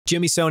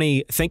Jimmy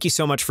Soni, thank you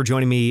so much for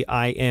joining me.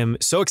 I am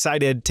so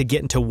excited to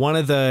get into one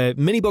of the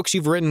many books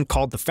you've written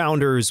called The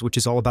Founders, which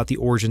is all about the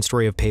origin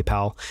story of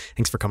PayPal.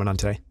 Thanks for coming on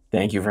today.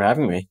 Thank you for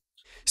having me.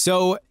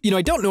 So,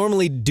 I don't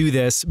normally do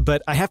this,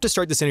 but I have to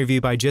start this interview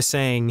by just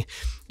saying,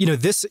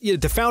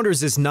 The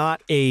Founders is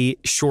not a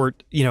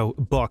short,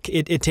 book.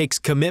 It takes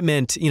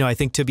commitment, I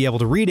think, to be able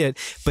to read it,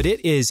 but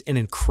it is an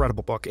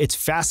incredible book. It's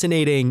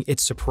fascinating.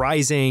 It's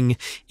surprising.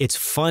 It's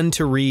fun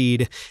to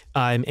read.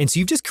 And so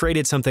you've just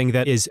created something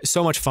that is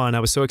so much fun. I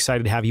was so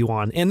excited to have you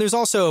on. And there's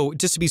also,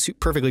 just to be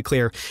perfectly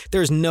clear,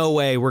 there's no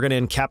way we're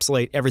going to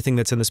encapsulate everything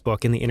that's in this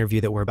book in the interview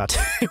that we're about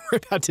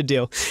to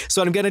do.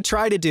 So what I'm going to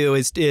try to do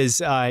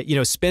is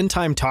spend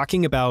time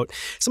talking about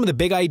some of the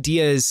big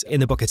ideas in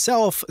the book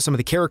itself, some of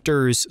the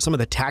characters, some of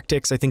the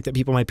tactics I think that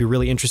people might be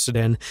really interested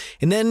in,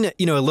 and then,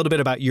 a little bit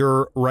about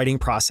your writing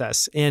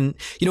process. And,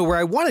 where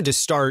I wanted to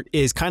start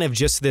is kind of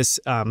just this,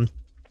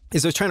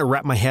 is I was trying to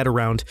wrap my head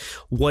around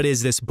what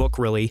is this book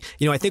really.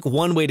 I think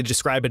one way to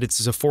describe it,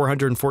 it's a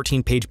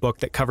 414-page book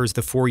that covers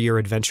the 4-year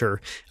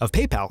adventure of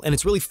PayPal, and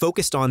it's really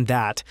focused on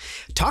that.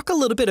 Talk a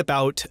little bit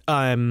about,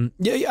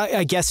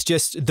 I guess,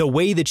 just the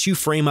way that you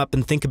frame up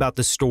and think about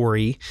the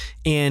story.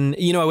 And,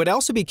 I would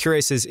also be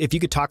curious is if you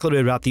could talk a little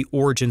bit about the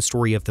origin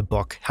story of the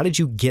book. How did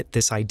you get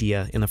this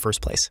idea in the first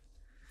place?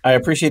 I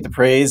appreciate the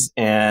praise,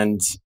 and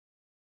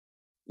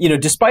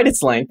despite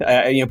its length,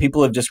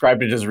 people have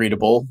described it as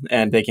readable,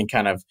 and they can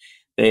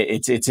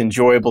it's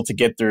enjoyable to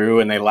get through,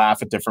 and they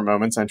laugh at different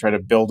moments. I try to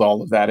build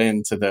all of that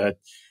into the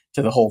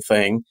whole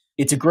thing.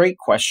 It's a great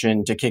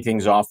question to kick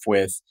things off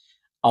with.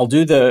 I'll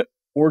do the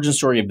origin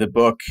story of the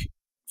book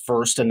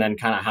first, and then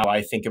kind of how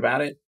I think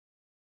about it.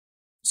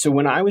 So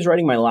when I was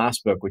writing my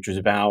last book, which was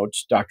about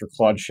Dr.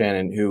 Claude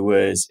Shannon, who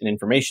was an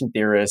information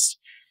theorist.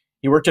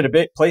 He worked at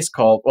a place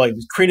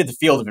he created the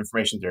field of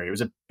information theory. He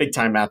was a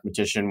big-time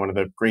mathematician, one of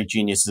the great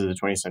geniuses of the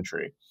 20th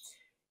century.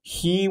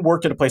 He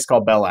worked at a place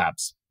called Bell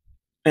Labs.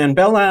 And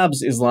Bell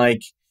Labs is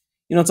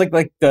it's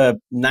like the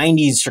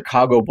 90s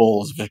Chicago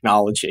Bulls of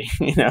technology.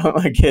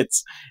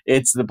 It's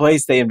the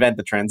place they invent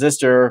the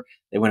transistor.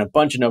 They win a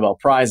bunch of Nobel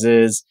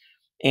Prizes.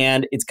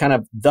 And it's kind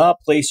of the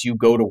place you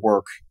go to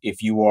work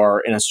if you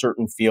are in a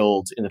certain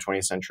field in the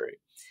 20th century.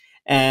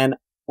 And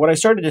what I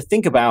started to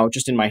think about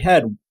just in my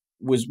head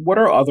was, what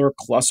are other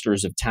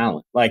clusters of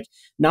talent? Like,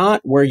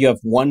 not where you have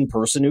one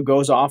person who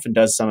goes off and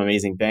does some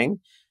amazing thing.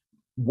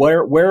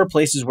 Where are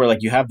places where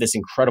you have this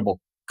incredible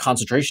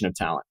concentration of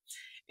talent?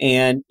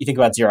 And you think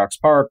about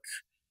Xerox PARC,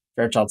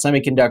 Fairchild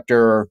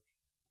Semiconductor,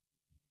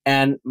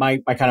 and my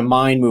kind of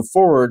mind moved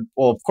forward.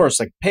 Well, of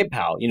course,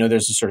 PayPal,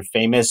 there's a sort of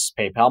famous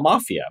PayPal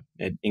mafia.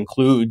 It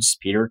includes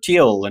Peter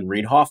Thiel and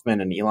Reid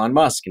Hoffman and Elon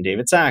Musk and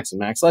David Sacks and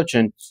Max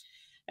Levchin.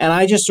 And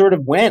I just sort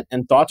of went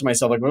and thought to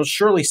myself, well,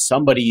 surely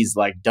somebody's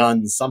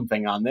done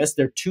something on this.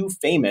 They're too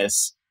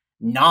famous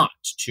not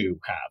to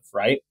have,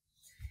 right?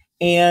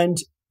 And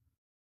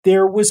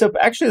there was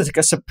actually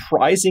a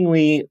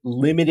surprisingly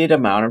limited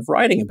amount of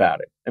writing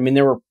about it. I mean,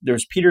 there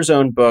was Peter's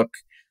own book,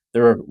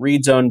 there were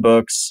Reid's own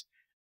books,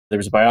 there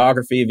was a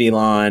biography of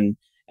Elon,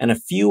 and a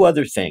few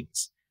other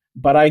things.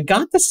 But I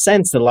got the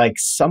sense that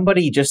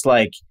somebody just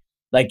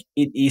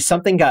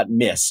something got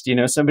missed.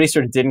 Somebody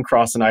sort of didn't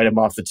cross an item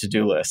off the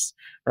to-do list,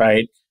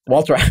 right?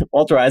 Walter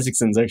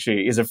Isaacson's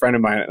actually is a friend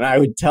of mine, and I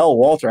would tell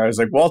Walter, I was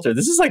like, Walter,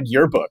 this is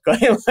your book.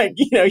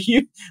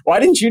 Why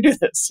didn't you do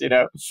this?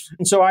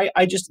 And so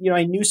I just,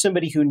 I knew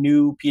somebody who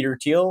knew Peter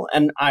Thiel,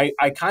 and I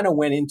kind of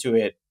went into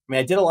it. I mean,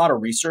 I did a lot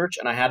of research,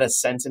 and I had a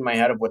sense in my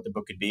head of what the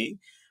book could be,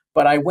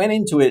 but I went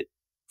into it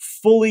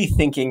fully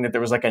thinking that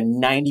there was a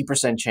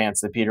 90%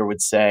 chance that Peter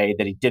would say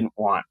that he didn't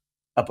want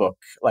a book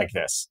like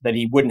this, that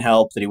he wouldn't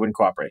help, that he wouldn't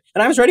cooperate.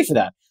 And I was ready for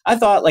that. I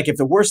thought if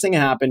the worst thing that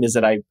happened is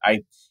that I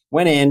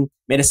went in,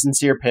 made a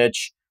sincere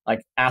pitch,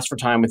 asked for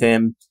time with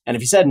him. And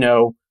if he said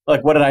no,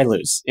 what did I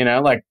lose?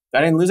 I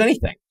didn't lose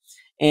anything.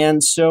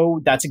 And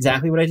so that's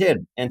exactly what I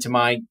did. And to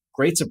my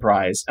great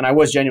surprise, and I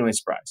was genuinely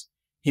surprised,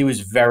 he was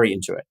very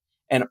into it.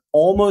 And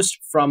almost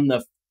from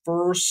the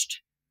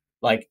first,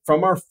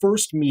 from our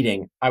first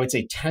meeting, I would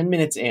say 10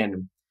 minutes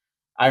in,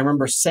 I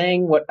remember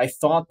saying what I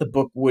thought the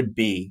book would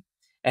be.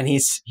 And he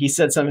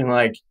said something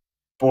like,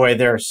 boy,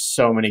 there are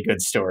so many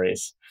good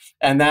stories.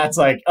 And that's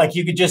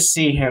you could just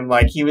see him,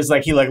 he was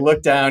he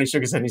looked down, he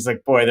shook his head, and he's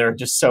like, boy, there are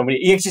just so many.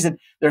 He actually said,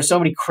 there are so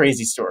many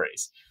crazy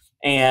stories.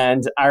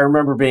 And I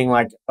remember being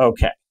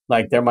okay,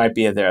 there might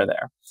be a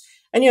there.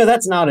 And,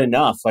 that's not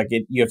enough.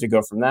 You have to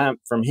go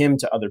from him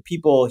to other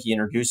people. He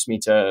introduced me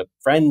to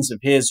friends of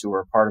his who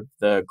were part of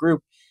the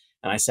group.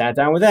 And I sat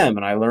down with them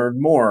and I learned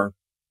more.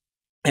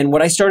 And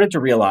what I started to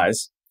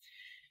realize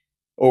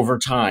over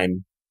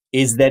time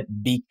is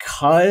that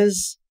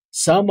because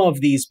some of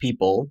these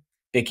people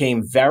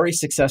became very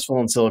successful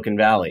in Silicon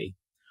Valley,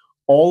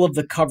 all of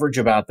the coverage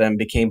about them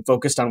became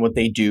focused on what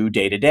they do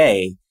day to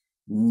day,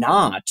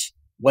 not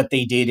what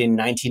they did in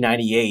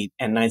 1998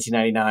 and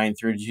 1999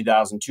 through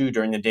 2002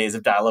 during the days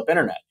of dial-up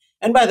internet.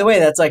 And by the way,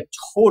 that's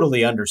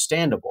totally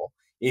understandable.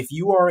 If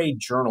you are a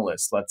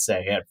journalist, let's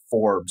say at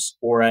Forbes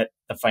or at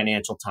the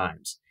Financial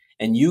Times,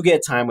 and you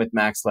get time with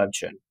Max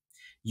Levchin,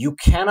 you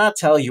cannot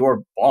tell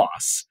your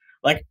boss,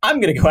 like, I'm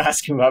going to go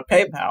ask him about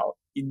PayPal.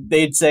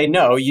 They'd say,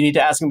 no, you need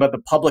to ask him about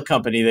the public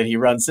company that he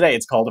runs today.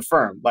 It's called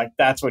Affirm. Like,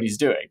 that's what he's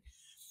doing.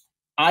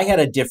 I had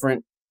a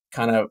different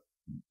kind of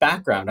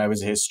background. I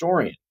was a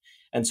historian.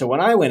 And so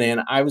when I went in,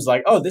 I was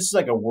like, oh, this is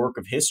like a work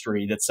of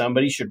history that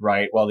somebody should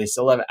write while they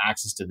still have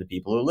access to the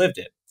people who lived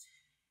it.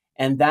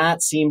 And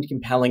that seemed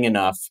compelling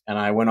enough. And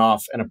I went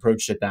off and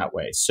approached it that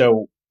way.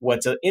 So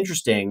what's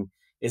interesting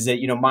is that,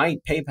 my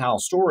PayPal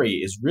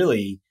story is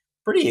really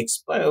pretty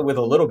with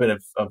a little bit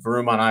of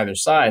room on either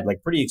side,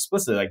 like pretty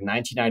explicitly, like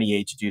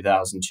 1998 to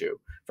 2002,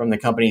 from the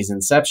company's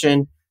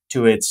inception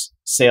to its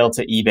sale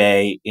to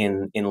eBay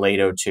in late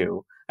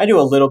 '02. I do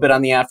a little bit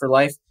on the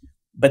afterlife,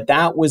 but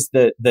that was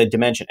the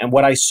dimension. And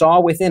what I saw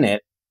within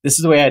it, this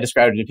is the way I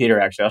described it to Peter,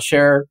 actually. I'll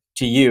share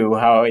to you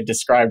how I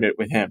described it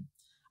with him.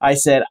 I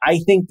said, I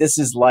think this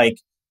is like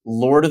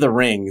Lord of the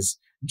Rings,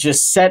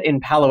 just set in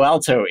Palo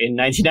Alto in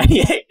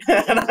 1998.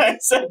 And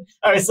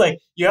I was like,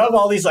 you have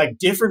all these like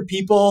different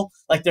people,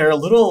 like they're a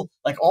little,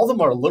 like all of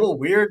them are a little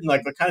weird and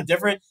like they're kind of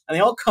different, and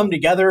they all come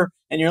together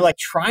and you're like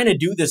trying to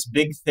do this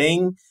big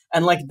thing.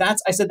 And like,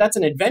 I said, that's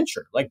an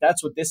adventure. Like,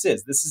 that's what this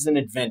is. This is an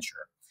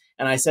adventure.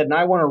 And I said, and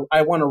I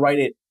want to write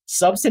it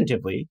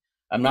substantively.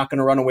 I'm not going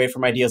to run away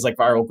from ideas like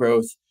viral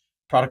growth,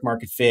 product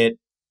market fit,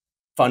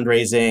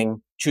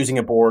 fundraising, choosing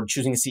a board,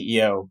 choosing a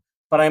CEO.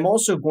 But I'm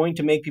also going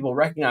to make people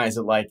recognize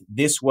that like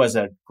this was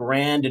a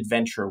grand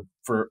adventure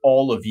for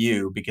all of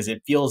you because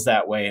it feels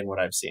that way in what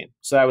I've seen.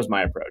 So that was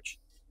my approach.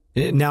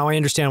 Now I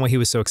understand why he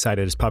was so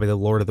excited. It's probably the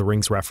Lord of the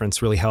Rings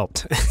reference really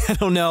helped. I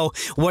don't know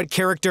what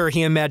character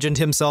he imagined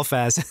himself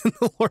as in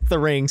the Lord of the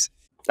Rings.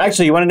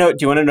 Actually, do you want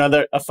to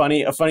know a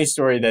funny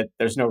story that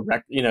there's no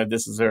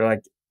this is sort of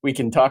like, we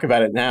can talk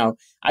about it now.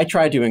 I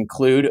tried to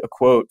include a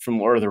quote from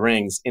Lord of the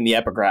Rings in the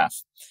epigraph.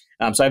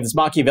 So I have this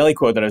Machiavelli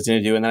quote that I was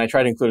going to do, and then I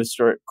tried to include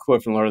a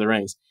quote from Lord of the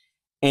Rings.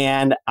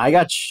 And I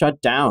got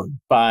shut down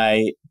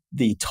by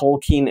the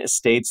Tolkien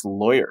Estate's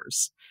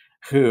lawyers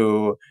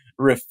who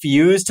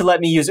refused to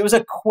let me use it. It was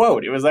a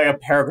quote. It was like a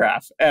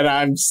paragraph. And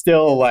I'm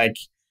still like,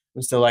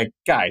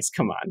 guys,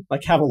 come on,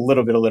 like have a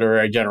little bit of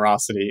literary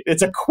generosity.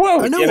 It's a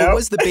quote. What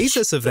was the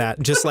basis of that?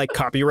 Just like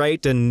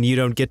copyright and you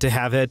don't get to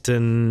have it.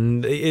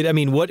 And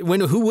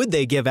who would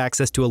they give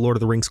access to a Lord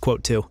of the Rings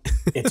quote to?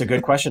 It's a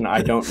good question.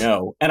 I don't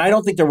know. And I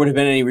don't think there would have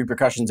been any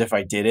repercussions if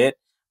I did it.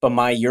 But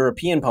my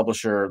European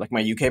publisher, like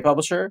my UK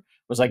publisher,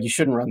 was like, you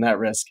shouldn't run that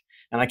risk.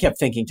 And I kept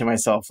thinking to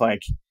myself,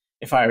 like,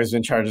 if I was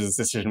in charge of this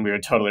decision, we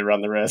would totally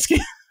run the risk.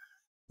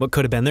 What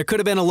could have been? There could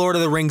have been a Lord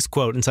of the Rings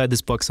quote inside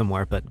this book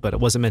somewhere, but it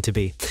wasn't meant to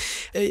be.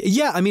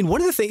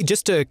 One of the things,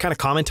 just to kind of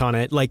comment on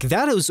it, like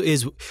that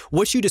is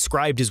what you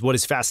described is what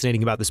is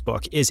fascinating about this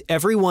book, is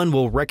everyone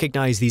will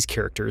recognize these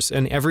characters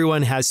and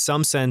everyone has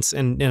some sense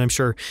and I'm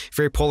sure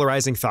very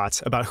polarizing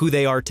thoughts about who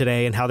they are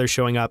today and how they're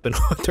showing up and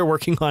what they're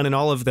working on and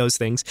all of those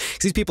things.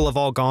 Because these people have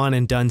all gone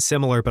and done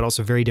similar, but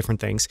also very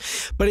different things.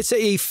 But it's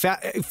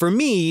for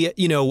me,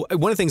 one of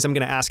the things I'm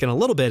going to ask in a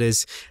little bit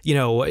is,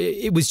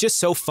 it was just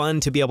so fun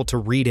to be able to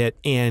read it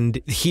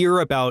and hear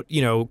about,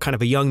 kind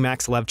of a young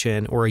Max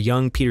Levchin or a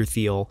young Peter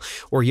Thiel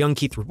or a young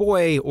Keith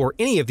Rabois or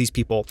any of these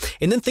people,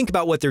 and then think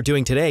about what they're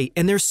doing today.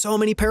 And there's so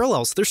many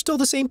parallels. They're still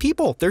the same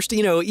people. There's,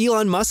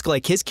 Elon Musk,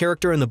 like his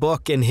character in the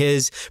book and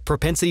his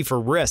propensity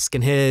for risk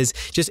and his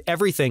just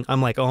everything.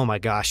 I'm like, oh my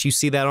gosh, you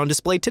see that on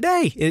display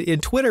today in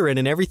Twitter and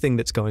in everything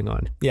that's going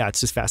on. Yeah, it's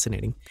just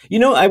fascinating.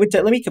 I would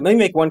let me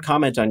make one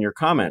comment on your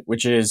comment,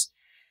 which is,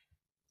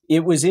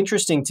 it was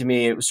interesting to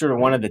me. It was sort of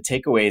one of the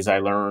takeaways I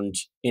learned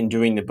in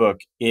doing the book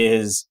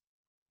is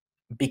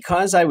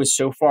because I was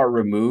so far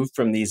removed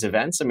from these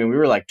events. I mean, we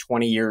were like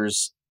 20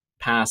 years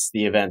past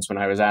the events when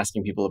I was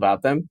asking people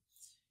about them.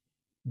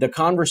 The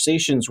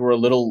conversations were a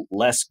little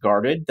less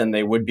guarded than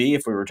they would be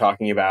if we were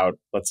talking about,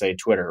 let's say,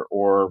 Twitter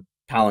or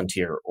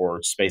Palantir or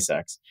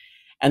SpaceX.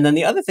 And then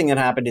the other thing that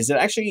happened is that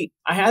actually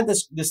I had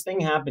this thing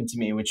happen to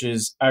me, which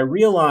is I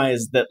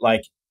realized that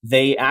like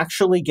they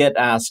actually get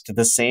asked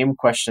the same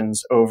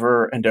questions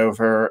over and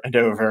over and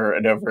over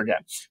and over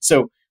again.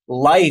 So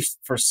life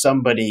for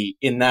somebody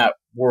in that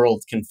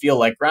world can feel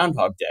like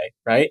Groundhog Day,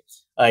 right?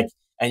 Like,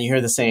 and you hear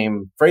the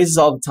same phrases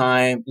all the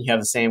time. You have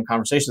the same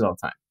conversations all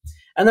the time.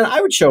 And then I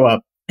would show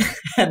up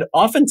and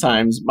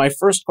oftentimes my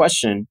first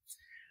question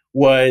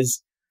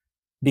was,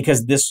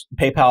 because this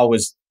PayPal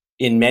was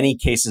in many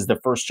cases the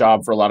first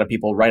job for a lot of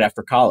people right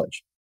after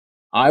college.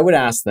 I would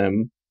ask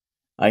them,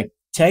 like,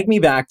 take me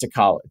back to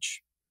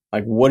college.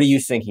 Like, what are you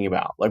thinking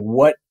about? Like,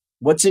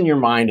 what's in your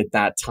mind at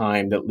that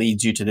time that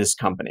leads you to this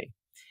company?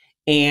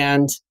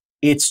 And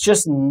it's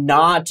just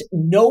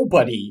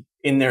nobody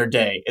in their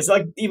day. It's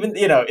like even,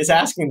 is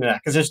asking them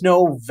that because there's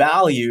no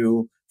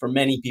value for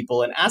many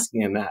people in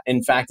asking them that.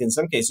 In fact, in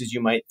some cases,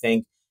 you might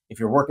think if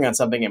you're working on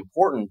something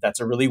important, that's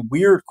a really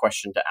weird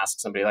question to ask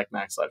somebody like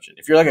Max Levchin.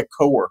 If you're like a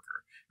coworker,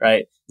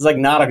 right? It's like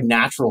not a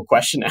natural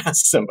question to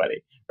ask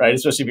somebody, right?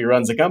 Especially if he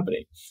runs a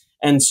company.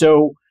 And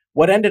so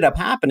what ended up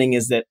happening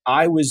is that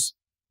I was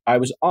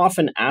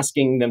often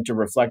asking them to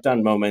reflect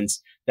on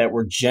moments that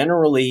were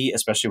generally,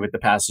 especially with the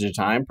passage of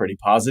time, pretty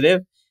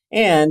positive.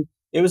 And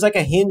it was like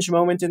a hinge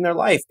moment in their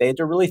life. They had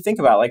to really think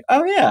about like,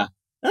 oh yeah,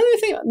 now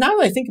that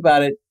I think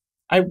about it,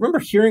 I remember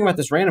hearing about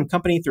this random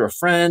company through a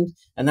friend.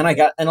 And then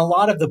and a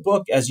lot of the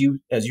book, as you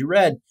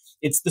read,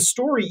 it's the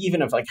story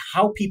even of like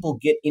how people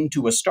get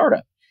into a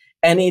startup.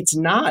 And it's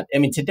not, I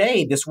mean,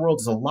 today, this world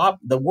is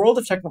the world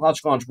of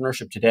technological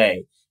entrepreneurship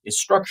today is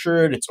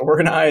structured, it's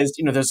organized,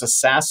 there's a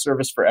SaaS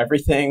service for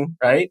everything,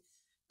 right?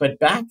 But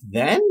back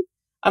then,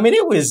 I mean,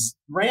 it was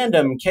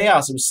random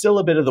chaos. It was still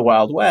a bit of the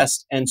Wild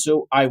West. And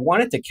so I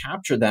wanted to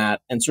capture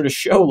that and sort of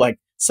show like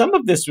some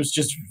of this was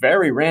just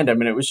very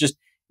random. And it was just,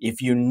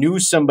 if you knew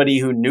somebody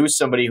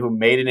who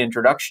made an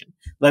introduction.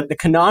 Like the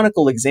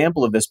canonical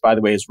example of this, by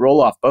the way, is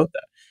Roelof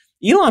Botha.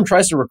 Elon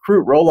tries to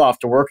recruit Roelof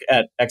to work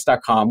at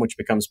X.com, which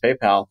becomes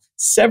PayPal,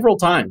 several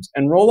times,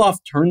 and Roelof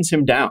turns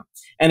him down.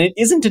 And it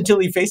isn't until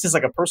he faces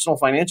like a personal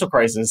financial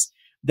crisis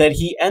that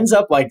he ends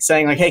up like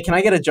saying like, hey, can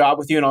I get a job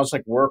with you? And I'll just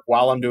like work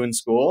while I'm doing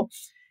school.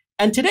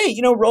 And today,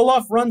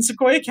 Roelof runs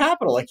Sequoia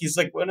Capital. Like he's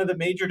like one of the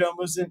major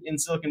domos in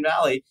Silicon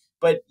Valley.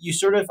 But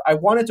I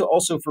wanted to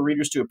also for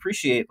readers to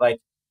appreciate, like,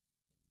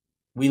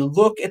 we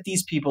look at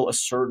these people a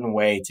certain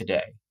way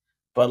today,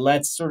 but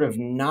let's sort of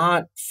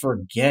not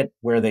forget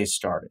where they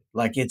started.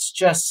 Like it's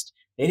just,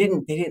 they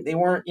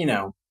weren't,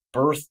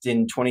 birthed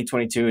in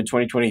 2022 and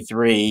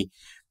 2023.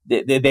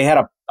 They had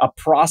a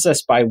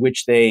process by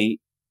which they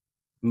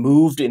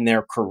moved in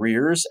their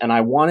careers. And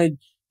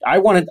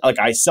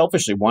I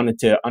selfishly wanted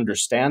to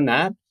understand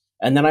that.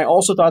 And then I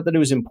also thought that it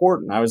was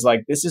important. I was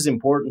like, this is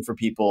important for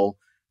people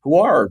who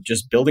are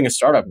just building a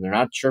startup and they're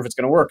not sure if it's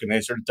going to work and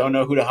they sort of don't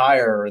know who to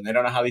hire and they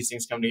don't know how these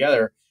things come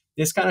together.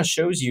 This kind of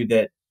shows you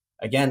that,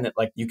 again, that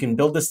like you can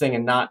build this thing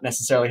and not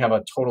necessarily have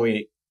a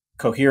totally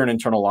coherent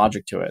internal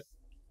logic to it.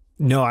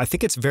 No, I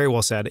think it's very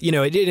well said.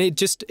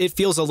 It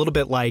feels a little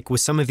bit like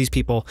with some of these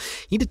people,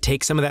 you need to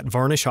take some of that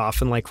varnish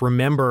off and like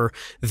remember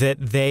that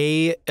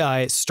they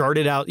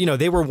started out,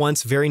 they were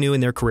once very new in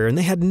their career and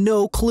they had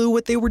no clue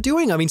what they were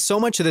doing. I mean, so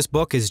much of this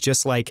book is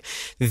just like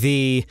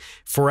the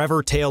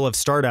forever tale of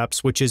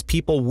startups, which is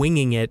people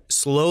winging it,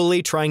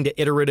 slowly trying to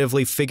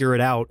iteratively figure it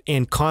out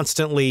and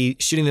constantly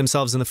shooting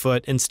themselves in the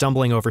foot and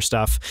stumbling over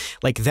stuff.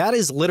 Like that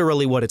is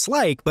literally what it's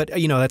like, but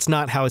that's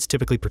not how it's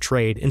typically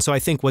portrayed. And so I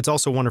think what's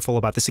also wonderful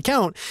about this account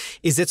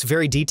is it's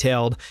very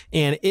detailed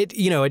and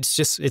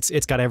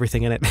it's got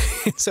everything in it.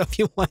 So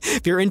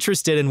if you're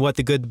interested in what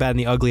the good, the bad, and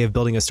the ugly of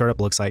building a startup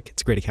looks like,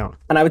 it's a great account.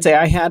 And I would say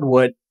I had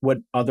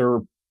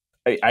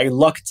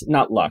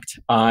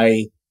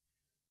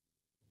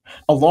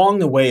along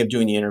the way of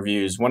doing the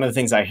interviews, one of the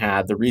things I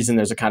had, the reason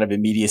there's a kind of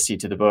immediacy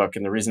to the book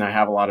and the reason I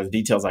have a lot of the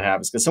details I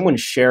have is because someone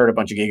shared a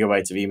bunch of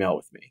gigabytes of email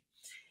with me.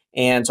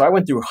 And so I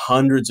went through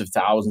hundreds of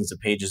thousands of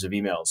pages of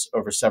emails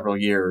over several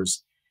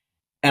years.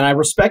 And I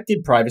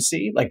respected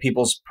privacy, like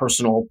people's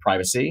personal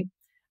privacy,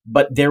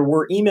 but there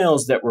were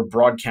emails that were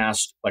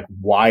broadcast like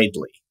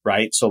widely,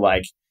 right? So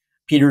like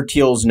Peter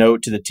Thiel's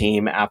note to the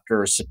team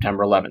after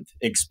September 11th,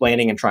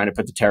 explaining and trying to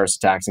put the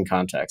terrorist attacks in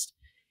context.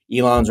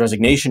 Elon's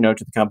resignation note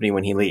to the company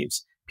when he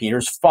leaves.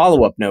 Peter's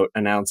follow-up note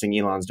announcing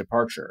Elon's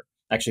departure.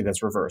 Actually,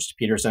 that's reversed.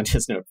 Peter sent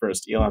his note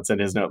first. Elon sent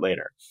his note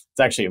later. It's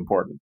actually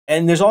important.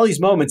 And there's all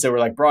these moments that were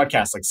like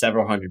broadcast like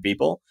several hundred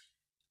people.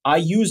 I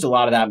used a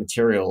lot of that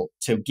material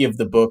to give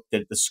the book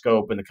the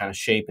scope and the kind of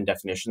shape and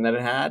definition that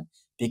it had,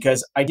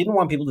 because I didn't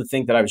want people to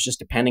think that I was just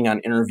depending on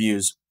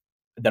interviews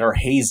that are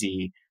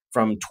hazy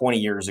from 20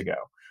 years ago.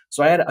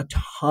 So I had a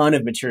ton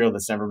of material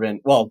that's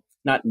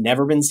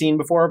never been seen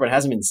before, but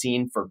hasn't been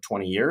seen for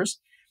 20 years.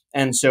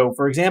 And so,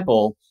 for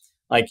example,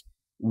 like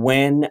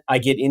when I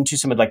get into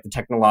some of like the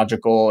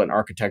technological and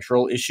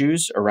architectural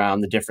issues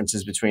around the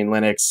differences between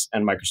Linux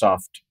and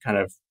Microsoft kind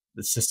of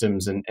the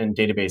systems and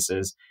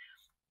databases,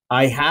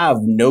 I have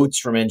notes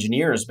from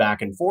engineers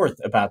back and forth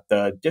about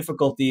the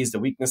difficulties, the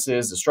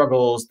weaknesses, the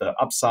struggles, the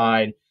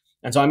upside.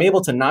 And so I'm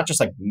able to not just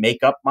like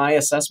make up my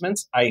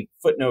assessments, I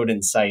footnote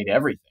and cite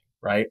everything,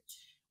 right?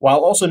 While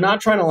also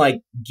not trying to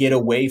like get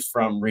away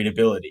from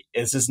readability.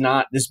 This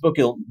book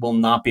will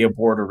not be a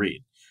bore to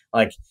read.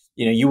 Like,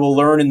 you will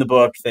learn in the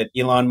book that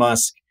Elon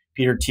Musk,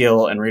 Peter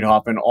Thiel, and Reid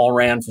Hoffman all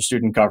ran for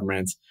student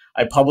government.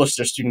 I published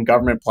their student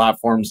government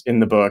platforms in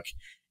the book.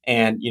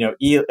 And,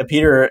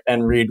 Peter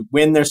and Reid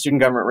win their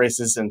student government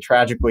races, and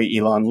tragically,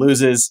 Elon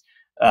loses.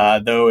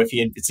 Though if he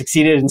had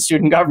succeeded in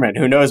student government,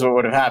 who knows what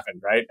would have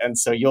happened, right? And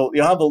so you'll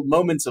have the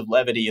moments of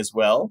levity as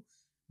well.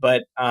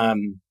 But I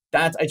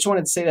just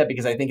wanted to say that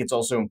because I think it's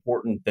also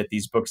important that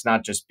these books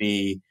not just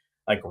be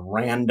like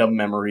random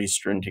memories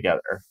strewn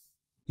together.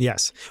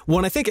 Yes. Well,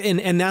 and I think,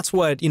 and that's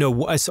what,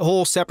 a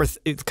whole separate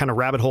kind of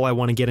rabbit hole I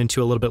want to get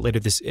into a little bit later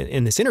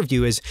in this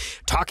interview is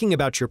talking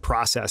about your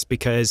process,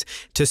 because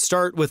to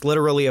start with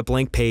literally a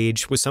blank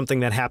page was something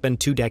that happened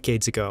 2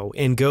 decades ago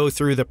and go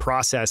through the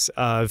process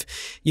of,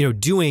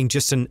 doing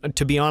just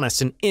to be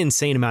honest, an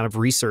insane amount of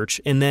research.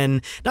 And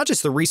then not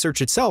just the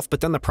research itself,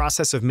 but then the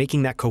process of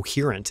making that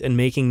coherent and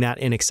making that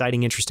an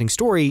exciting, interesting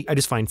story, I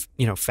just find,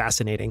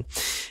 fascinating.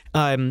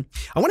 I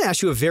want to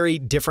ask you a very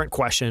different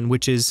question,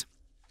 which is,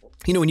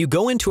 When you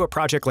go into a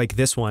project like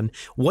this one,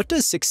 what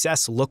does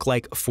success look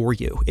like for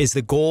you? Is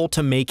the goal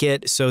to make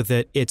it so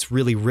that it's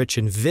really rich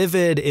and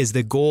vivid? Is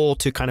the goal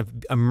to kind of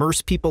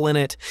immerse people in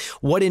it?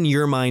 What in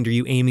your mind are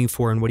you aiming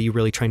for, and what are you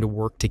really trying to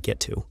work to get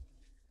to?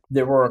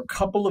 There were a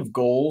couple of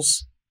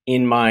goals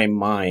in my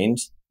mind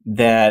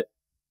that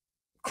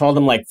call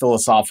them like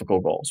philosophical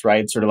goals,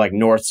 right? Sort of like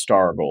North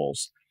Star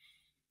goals.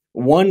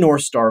 One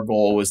North Star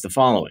goal was the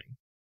following.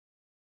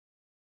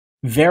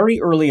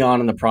 Very early on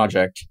in the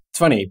project, it's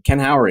funny, Ken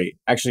Howery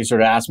actually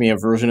sort of asked me a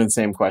version of the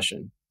same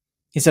question.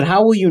 He said,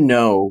 how will you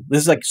know?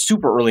 This is like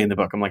super early in the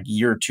book. I'm like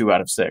year 2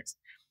 out of 6.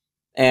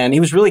 And he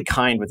was really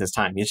kind with his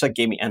time. He just like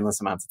gave me endless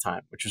amounts of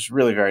time, which was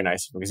really very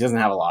nice because he doesn't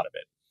have a lot of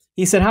it.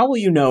 He said, how will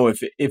you know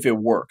if it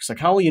works? Like,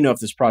 how will you know if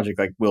this project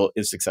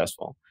is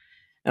successful?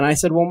 And I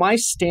said, well, my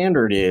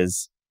standard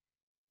is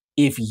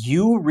if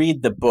you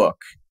read the book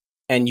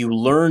and you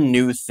learn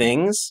new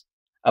things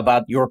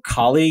about your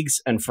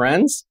colleagues and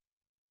friends,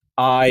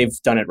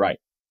 I've done it right.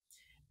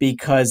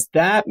 Because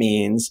that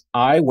means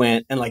I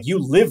went and like you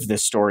live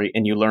this story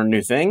and you learn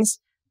new things.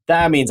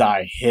 That means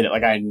I hit it,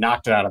 like I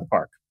knocked it out of the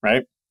park,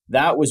 right?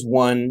 That was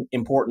one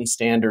important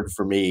standard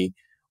for me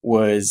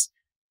was,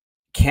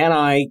 can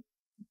I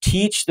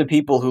teach the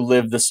people who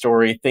live the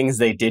story things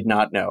they did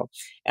not know?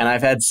 And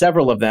I've had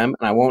several of them,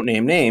 and I won't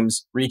name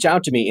names, reach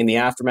out to me in the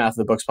aftermath of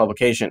the book's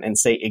publication and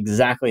say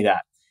exactly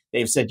that.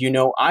 They've said,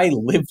 I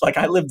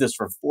lived this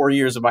for 4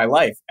 years of my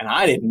life, and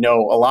I didn't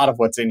know a lot of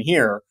what's in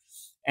here.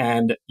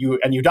 And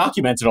you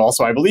documented it all,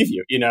 so I believe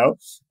you,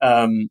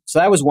 So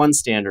that was one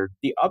standard.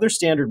 The other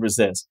standard was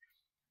this.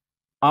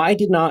 I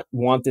did not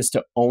want this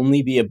to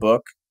only be a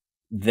book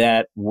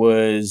that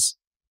was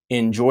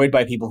enjoyed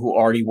by people who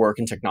already work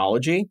in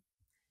technology.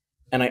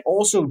 And I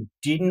also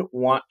didn't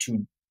want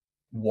to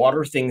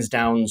water things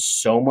down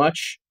so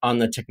much on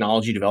the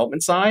technology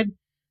development side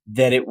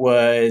that it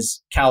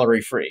was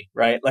calorie free,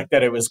 right? Like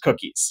that it was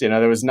cookies.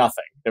 There was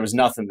nothing. There was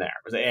nothing there.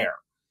 It was air.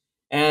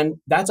 And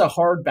that's a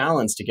hard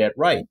balance to get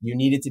right. You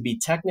need it to be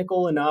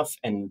technical enough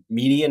and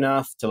meaty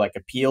enough to like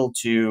appeal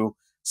to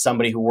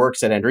somebody who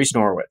works at Andreessen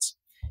Horowitz.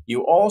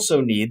 You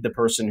also need the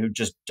person who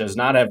just doesn't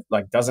have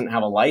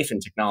a life in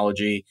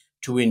technology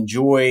to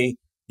enjoy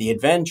the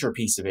adventure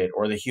piece of it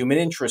or the human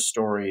interest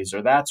stories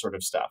or that sort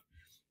of stuff.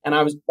 And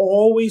I was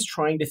always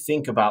trying to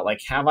think about like,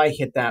 have I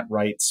hit that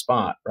right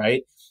spot,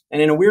 right?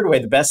 And in a weird way,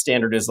 the best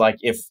standard is like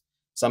if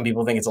some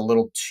people think it's a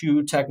little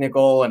too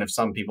technical, and if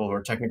some people who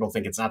are technical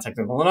think it's not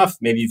technical enough,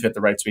 maybe you've hit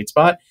the right sweet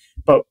spot.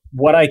 But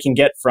what I can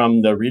get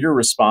from the reader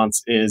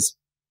response is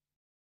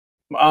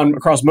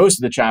across most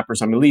of the chapters,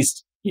 I'm at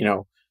least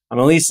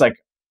like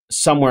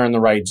somewhere in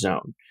the right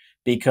zone,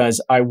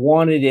 because I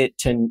wanted it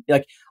to,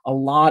 like, a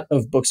lot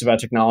of books about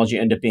technology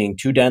end up being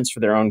too dense for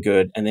their own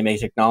good, and they make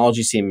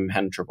technology seem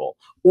impenetrable.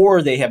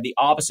 Or they have the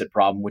opposite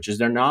problem, which is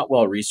they're not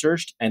well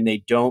researched and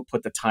they don't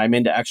put the time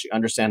in to actually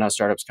understand how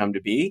startups come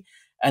to be.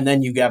 And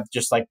then you have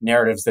just like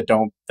narratives that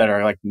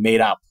are like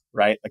made up,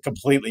 right? Like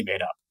completely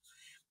made up.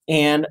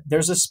 And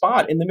there's a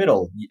spot in the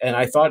middle, and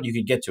I thought you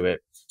could get to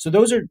it. So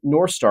those are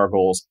North Star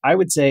goals. I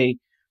would say,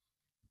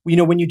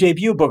 when you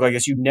debut a book, I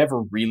guess you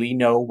never really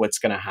know what's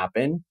going to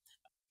happen.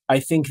 I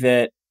think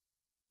that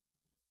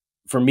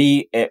for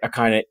me, a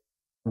kind of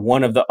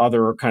one of the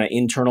other kind of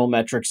internal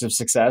metrics of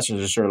success, or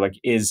just sort of like,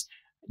 is,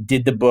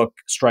 did the book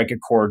strike a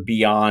chord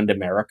beyond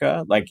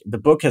America? Like the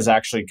book has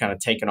actually kind of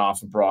taken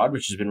off abroad,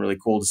 which has been really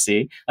cool to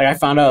see. Like I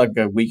found out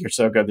like a week or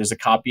so ago, there's a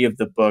copy of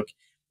the book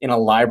in a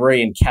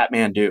library in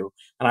Kathmandu.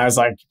 And I was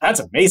like,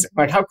 that's amazing.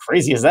 Like how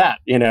crazy is that,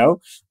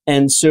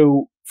 And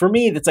so for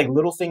me, that's like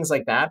little things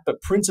like that.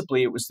 But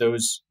principally it was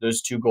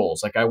those two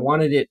goals. Like I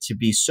wanted it to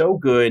be so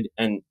good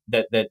and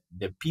that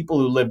the people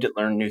who lived it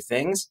learned new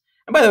things.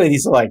 And by the way,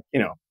 these are like,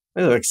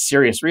 they're like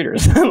serious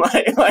readers.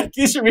 like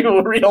these are people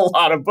who read a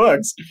lot of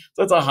books.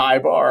 So that's a high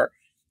bar.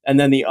 And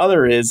then the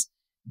other is,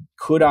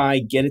 could I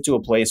get it to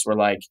a place where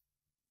like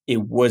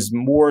it was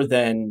more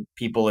than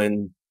people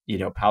in,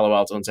 Palo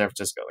Alto and San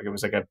Francisco? Like it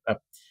was like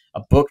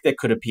a book that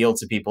could appeal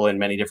to people in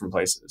many different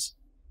places.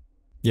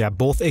 Yeah,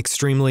 both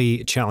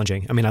extremely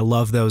challenging. I mean, I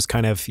love those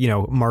kind of,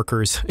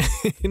 markers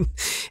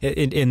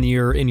in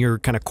your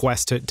kind of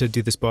quest to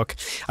do this book.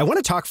 I want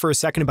to talk for a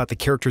second about the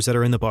characters that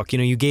are in the book.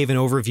 You gave an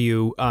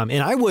overview,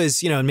 and I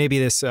was, and maybe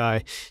this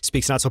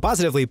speaks not so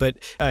positively,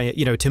 but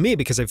to me,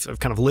 because I've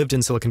kind of lived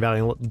in Silicon Valley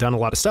and done a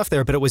lot of stuff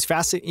there. But it was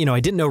fascinating. I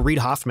didn't know Reid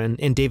Hoffman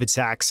and David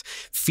Sacks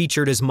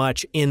featured as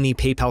much in the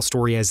PayPal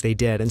story as they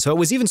did, and so it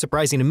was even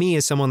surprising to me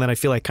as someone that I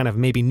feel like kind of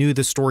maybe knew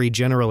the story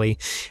generally.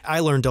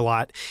 I learned a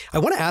lot. I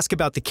want to ask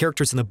about the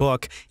characters in the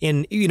book,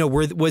 and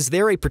was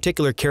there a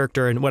particular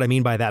character, and what I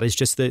mean by that is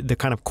just the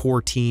kind of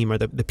core team or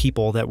the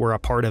people that were a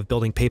part of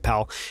building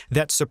PayPal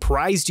that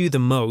surprised you the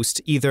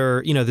most?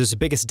 Either there's the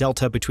biggest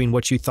delta between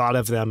what you thought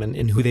of them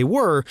and who they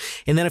were,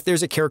 and then if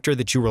there's a character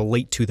that you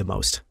relate to the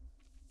most.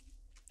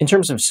 In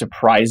terms of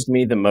surprised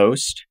me the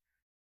most,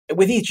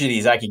 with each of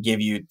these I could give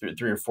you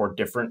 3 or 4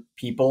 different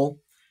people.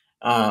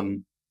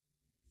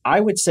 I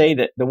would say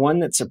that the one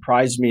that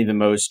surprised me the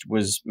most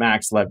was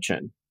Max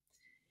Levchin.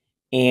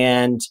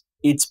 And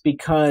it's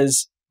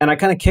because And I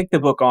kind of kicked the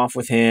book off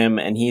with him,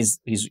 and he's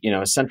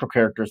a central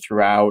character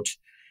throughout.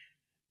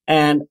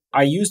 And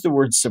I use the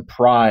word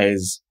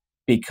surprise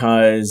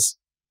because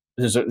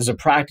there's a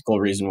practical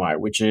reason why,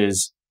 which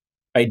is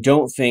I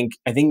think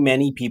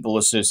many people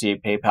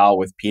associate PayPal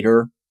with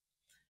Peter,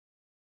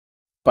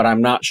 but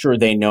I'm not sure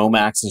they know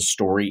Max's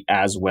story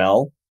as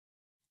well.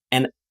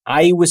 And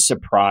I was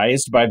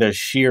surprised by the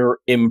sheer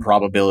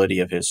improbability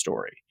of his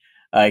story.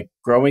 Like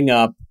growing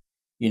up,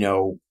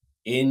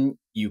 in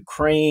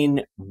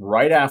Ukraine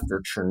right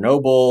after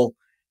Chernobyl,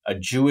 a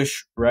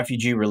Jewish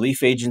refugee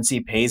relief agency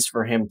pays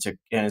for him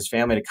and his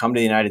family to come to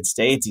the United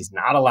States. He's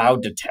not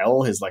allowed to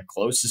tell his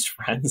closest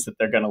friends that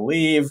they're going to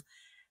leave.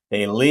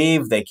 They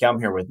leave. They come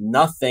here with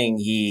nothing.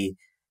 He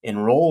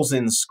enrolls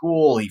in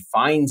school. He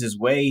finds his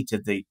way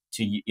to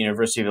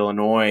University of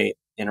Illinois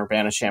in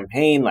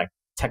Urbana-Champaign,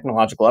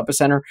 technological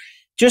epicenter.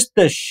 Just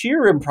the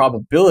sheer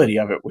improbability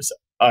of it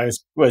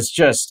was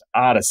just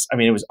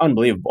it was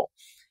unbelievable.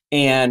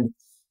 And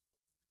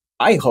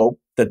I hope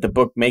that the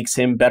book makes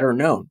him better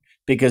known,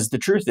 because the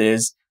truth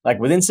is,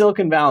 within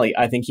Silicon Valley,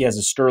 I think he has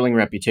a sterling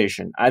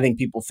reputation. I think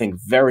people think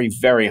very,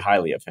 very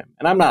highly of him.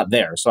 And I'm not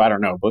there, so I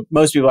don't know. But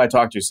most people I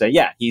talk to say,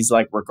 yeah, he's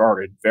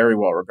regarded, very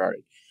well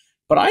regarded.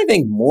 But I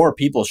think more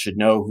people should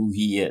know who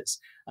he is.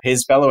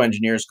 His fellow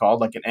engineer is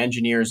called an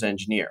engineer's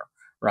engineer,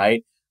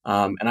 right?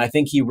 And I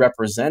think he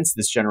represents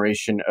this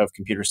generation of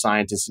computer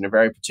scientists in a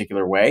very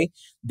particular way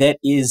that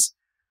is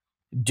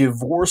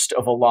divorced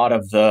of a lot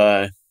of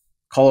the,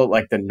 call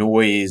it the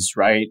noise,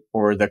 right?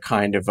 Or the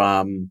kind of,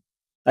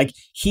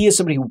 he is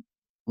somebody who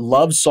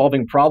loves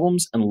solving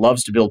problems and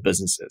loves to build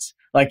businesses.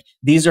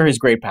 These are his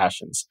great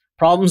passions: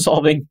 problem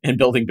solving and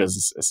building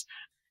businesses.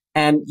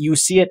 And you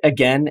see it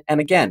again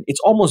and again. It's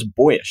almost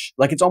boyish.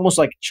 It's almost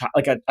a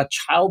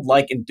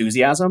childlike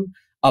enthusiasm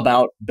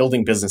about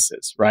building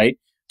businesses, right?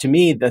 To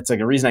me, that's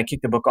a reason I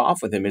kicked the book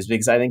off with him, is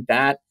because I think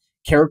that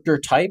character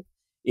type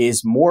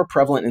is more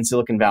prevalent in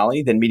Silicon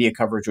Valley than media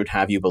coverage would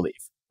have you believe,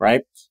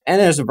 right?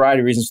 And there's a variety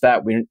of reasons for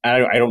that.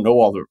 I don't know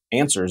all the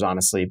answers,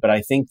 honestly, but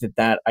I think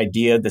that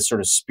idea, this sort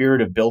of spirit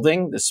of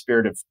building, the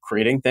spirit of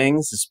creating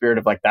things, the spirit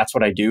of that's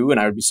what I do, and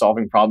I would be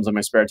solving problems in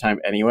my spare time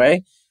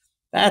anyway.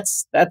 That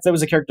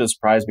was a character that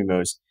surprised me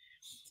most.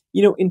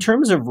 In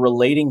terms of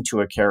relating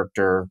to a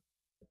character,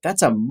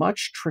 that's a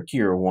much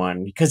trickier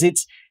one, because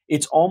it's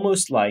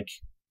almost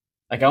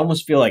I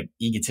almost feel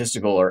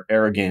egotistical or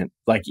arrogant,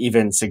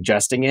 even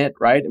suggesting it,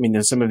 right? I mean,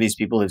 there's some of these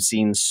people have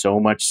seen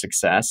so much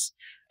success,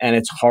 and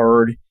it's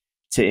hard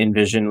to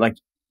envision,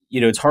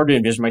 it's hard to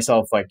envision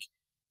myself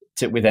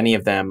with any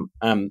of them.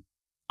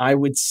 I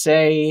would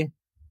say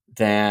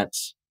that,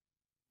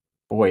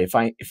 boy, if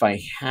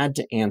I had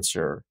to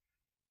answer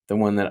the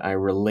one that I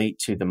relate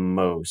to the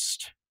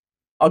most,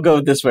 I'll go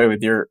this way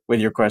with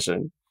your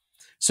question.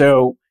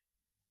 So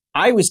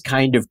I was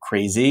kind of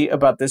crazy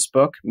about this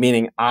book,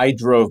 meaning I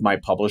drove my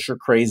publisher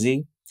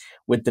crazy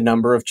with the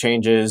number of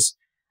changes.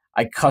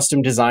 I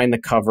custom designed the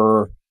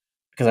cover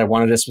because I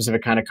wanted a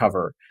specific kind of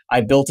cover.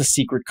 I built a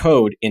secret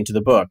code into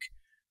the book.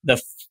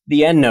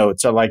 The end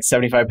notes are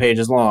 75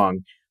 pages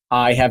long.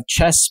 I have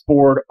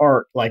chessboard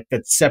art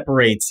that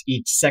separates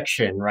each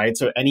section, right?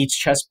 So, and each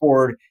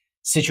chessboard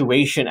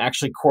situation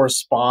actually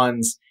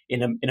corresponds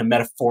in a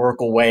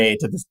metaphorical way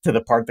to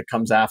the part that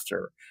comes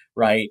after,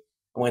 right?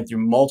 I went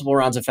through multiple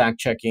rounds of fact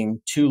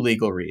checking, 2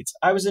 legal reads.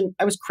 I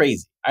was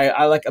crazy.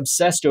 I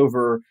obsessed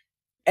over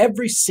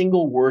every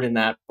single word in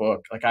that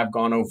book. I've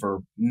gone over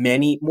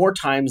many more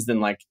times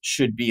than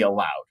should be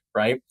allowed,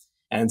 right?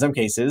 And in some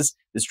cases,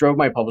 this drove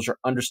my publisher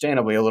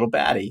understandably a little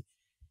batty.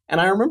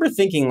 And I remember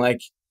thinking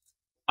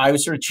I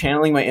was sort of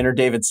channeling my inner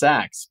David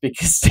Sachs,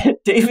 because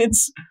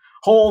David's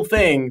whole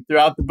thing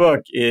throughout the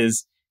book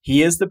is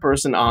he is the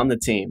person on the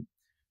team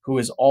who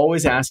is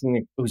always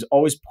who's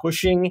always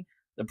pushing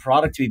the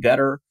product to be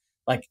better,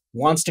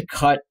 wants to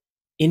cut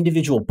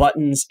individual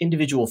buttons,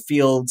 individual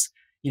fields,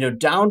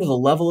 down to the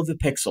level of the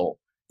pixel.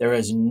 There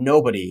is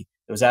nobody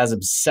that was as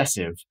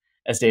obsessive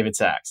as David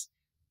Sachs.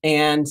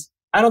 And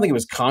I don't think it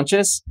was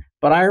conscious,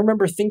 but I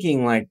remember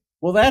thinking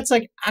well, that's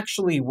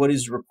actually what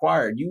is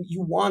required.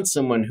 You want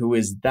someone who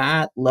is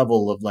that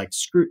level of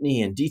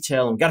scrutiny and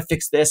detail, and we got to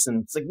fix this.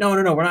 And it's no,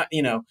 we're not,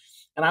 and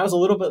I was a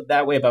little bit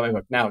that way about my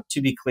book. Now,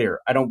 to be clear,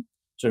 I don't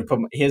sort of put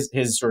his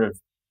sort of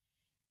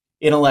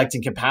intellect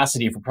and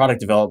capacity for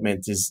product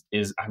development is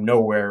I'm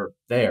nowhere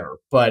there,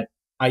 but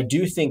I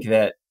do think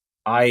that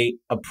I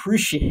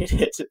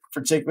appreciated,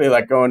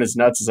 particularly going as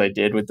nuts as I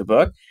did with the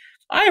book.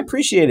 I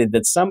appreciated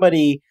that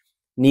somebody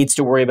needs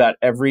to worry about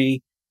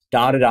every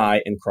dotted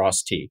I and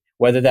crossed T,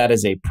 whether that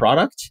is a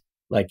product,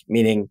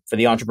 meaning for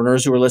the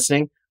entrepreneurs who are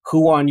listening,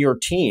 who on your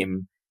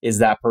team is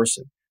that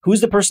person? Who's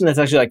the person that's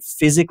actually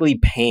physically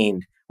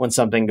pained when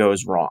something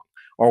goes wrong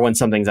or when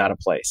something's out of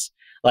place?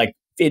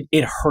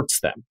 It hurts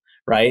them.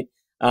 Right?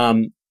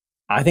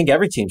 I think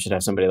every team should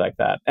have somebody like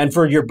that. And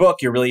for your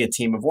book, you're really a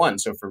team of one.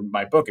 So for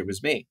my book, it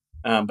was me.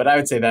 But I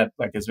would say that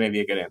is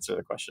maybe a good answer to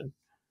the question.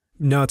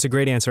 No, it's a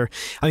great answer.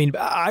 I mean,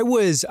 I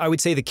would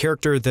say the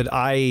character that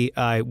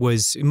I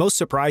was most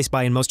surprised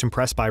by and most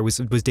impressed by was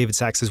David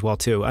Sachs as well,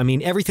 too. I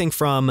mean, everything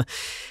from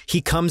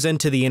he comes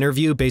into the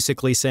interview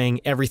basically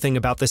saying everything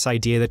about this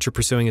idea that you're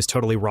pursuing is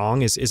totally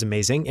wrong is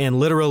amazing. And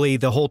literally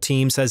the whole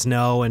team says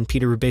no. And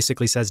Peter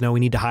basically says, no, we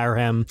need to hire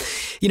him.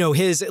 You know,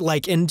 his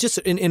and just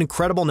an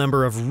incredible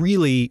number of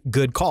really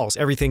good calls,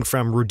 everything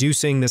from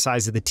reducing the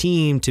size of the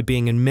team to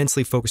being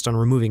immensely focused on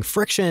removing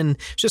friction.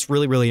 It's just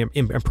really, really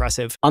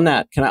impressive. On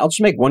that, I'll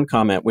just make one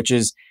comment, which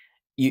is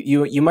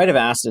you might have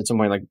asked at some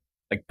point,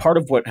 like part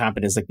of what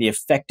happened is like the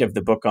effect of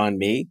the book on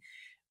me.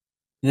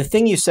 The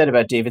thing you said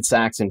about David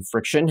Sachs and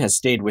friction has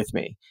stayed with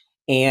me.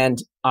 And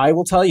I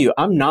will tell you,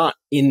 I'm not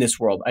in this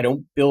world. I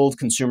don't build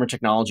consumer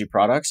technology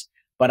products,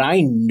 but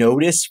I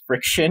notice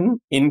friction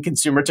in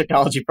consumer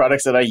technology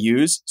products that I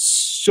use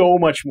so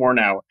much more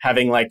now,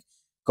 having like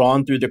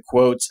gone through the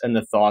quotes and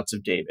the thoughts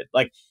of David.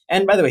 Like,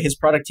 and by the way, his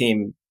product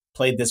team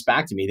played this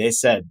back to me. They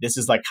said, this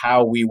is like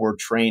how we were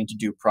trained to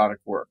do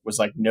product work, was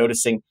like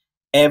noticing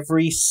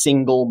every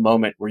single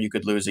moment where you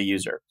could lose a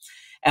user.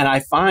 And I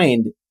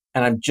find,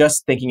 and I'm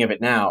just thinking of it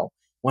now,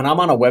 when I'm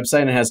on a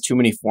website and it has too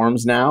many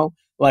forms now,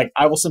 like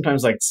I will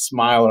sometimes like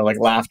smile or like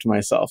laugh to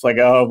myself, like,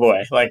 oh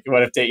boy, like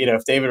what if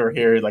if David were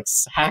here, like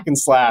hack and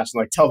slash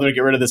and like tell them to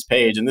get rid of this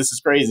page and this is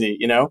crazy,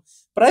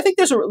 But I think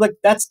there's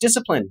that's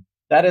discipline.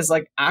 That is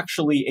like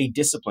actually a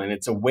discipline.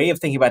 It's a way of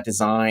thinking about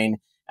design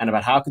and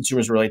about how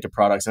consumers relate to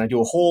products. And I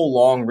do a whole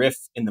long riff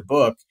in the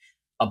book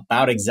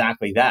about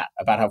exactly that,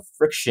 about how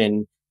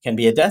friction can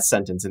be a death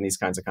sentence in these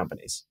kinds of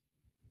companies.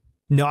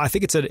 No, I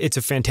think it's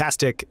a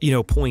fantastic,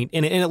 point.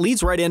 And it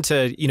leads right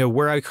into,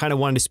 where I kind of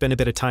wanted to spend a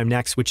bit of time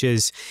next, which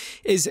is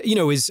as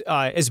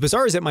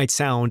bizarre as it might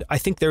sound, I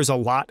think there's a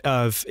lot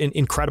of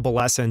incredible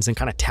lessons and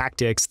kind of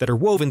tactics that are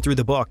woven through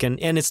the book. And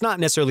it's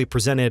not necessarily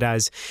presented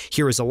as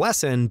here is a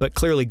lesson, but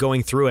clearly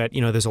going through it,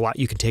 there's a lot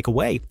you can take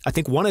away. I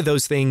think one of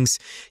those things,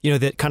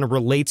 that kind of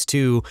relates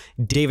to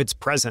David's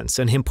presence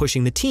and him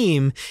pushing the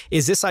team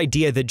is this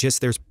idea that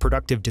just there's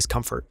productive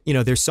discomfort.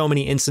 There's so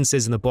many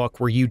instances in the book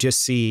where you just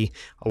see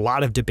a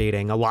lot of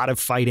debating, a lot of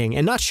fighting,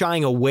 and not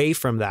shying away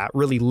from that,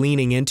 really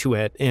leaning into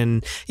it.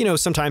 And,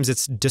 sometimes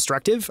it's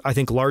destructive. I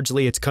think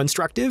largely it's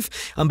constructive.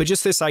 But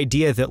just this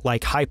idea that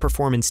like high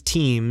performance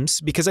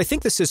teams, because I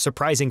think this is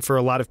surprising for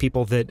a lot of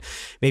people that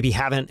maybe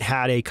haven't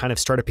had a kind of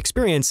startup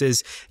experience,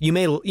 is you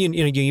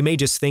may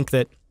just think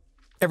that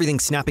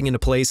everything's snapping into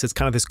place. It's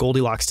kind of this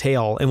Goldilocks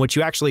tale. And what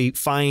you actually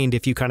find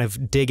if you kind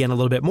of dig in a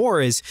little bit more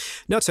is,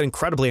 no, it's an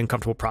incredibly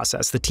uncomfortable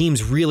process. The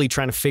team's really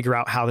trying to figure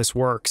out how this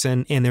works.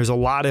 And there's a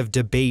lot of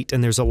debate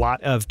and there's a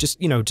lot of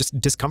just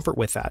discomfort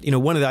with that.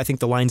 One of I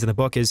think the lines in the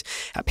book is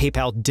at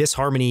PayPal,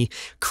 disharmony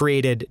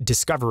created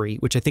discovery,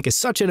 which I think is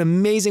such an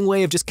amazing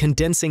way of just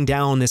condensing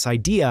down this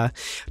idea.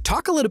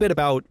 Talk a little bit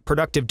about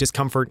productive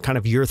discomfort, kind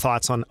of your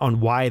thoughts on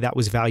why that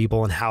was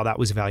valuable and how that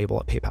was valuable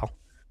at PayPal.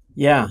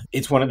 Yeah,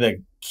 it's one of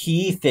the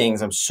key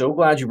things. I'm so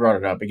glad you brought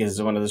it up because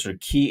it's one of the sort of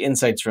key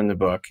insights from the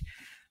book,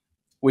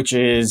 which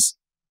is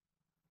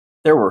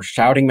there were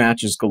shouting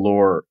matches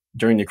galore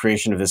during the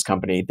creation of this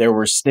company. There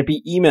were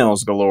snippy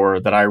emails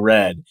galore that I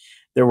read.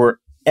 There were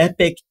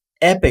epic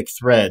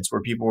threads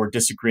where people were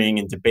disagreeing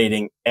and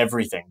debating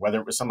everything,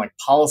 whether it was some like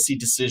policy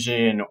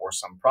decision or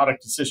some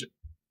product decision.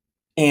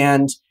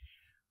 And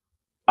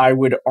I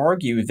would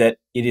argue that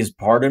it is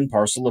part and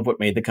parcel of what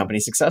made the company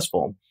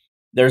successful.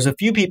 There's a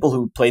few people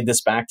who played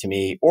this back to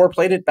me or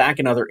played it back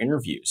in other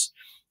interviews.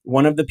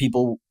 One of the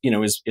people,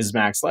 is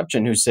Max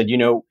Lepchin, who said,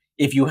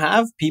 if you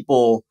have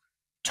people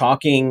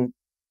talking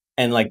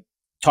and like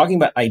talking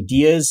about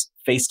ideas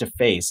face to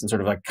face and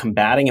sort of like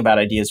combating about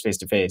ideas face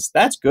to face,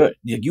 that's good.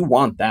 You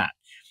want that.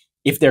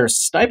 If they're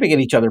sniping at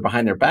each other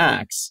behind their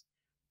backs,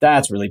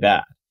 that's really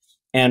bad.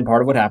 And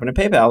part of what happened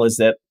at PayPal is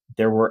that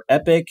there were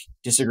epic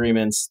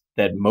disagreements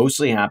that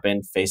mostly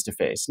happened face to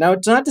face. Now,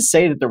 it's not to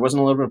say that there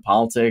wasn't a little bit of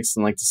politics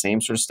and like the same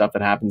sort of stuff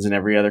that happens in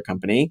every other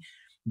company,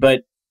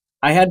 but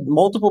I had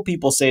multiple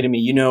people say to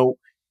me,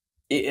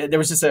 there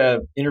was this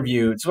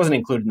interview. This wasn't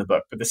included in the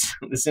book, but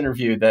this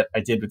interview that I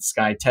did with this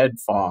guy, Ted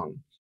Fong.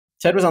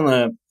 Ted was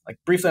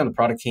briefly on the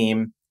product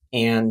team,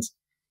 and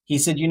he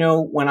said,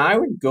 when I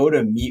would go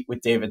to meet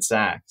with David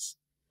Sachs,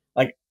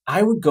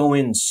 I would go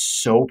in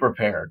so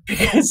prepared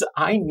because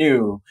I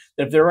knew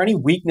that if there were any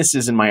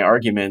weaknesses in my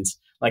argument,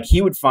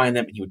 he would find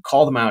them and he would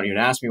call them out. And he would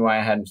ask me why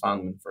I hadn't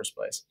found them in the first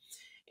place.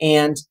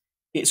 And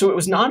so it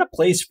was not a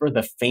place for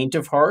the faint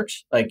of heart.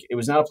 It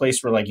was not a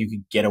place where you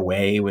could get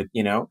away with,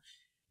 And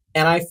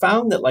I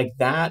found that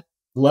that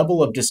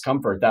level of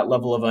discomfort, that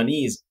level of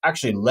unease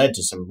actually led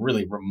to some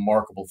really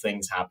remarkable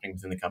things happening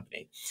within the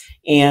company.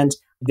 And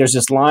there's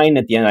this line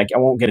at the end, I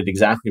won't get it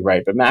exactly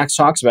right, but Max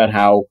talks about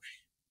how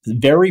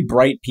very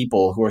bright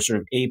people who are sort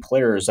of A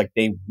players,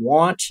 they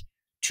want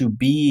to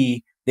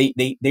be,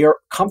 they are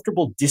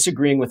comfortable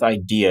disagreeing with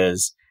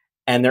ideas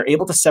and they're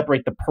able to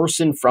separate the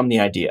person from the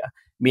idea,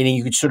 meaning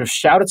you could sort of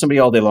shout at somebody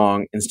all day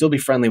long and still be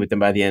friendly with them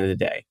by the end of the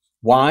day.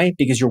 Why?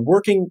 Because you're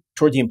working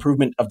toward the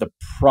improvement of the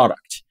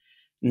product,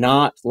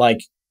 not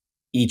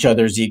each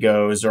other's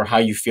egos or how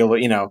you feel.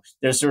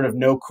 There's sort of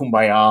no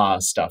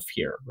kumbaya stuff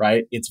here,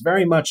 right? It's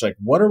very much like,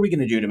 what are we going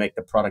to do to make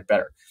the product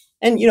better?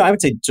 And, I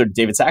would say sort of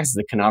David Sacks is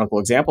the canonical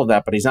example of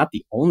that, but he's not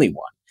the only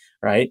one,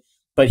 right?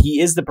 But he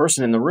is the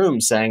person in the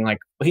room saying like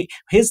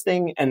his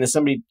thing. And then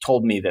somebody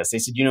told me this, they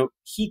said,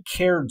 he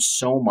cared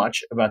so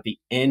much about the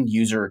end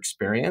user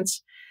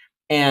experience.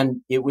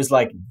 And it was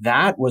like,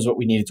 that was what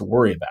we needed to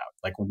worry about.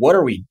 Like, what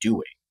are we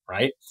doing?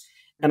 Right.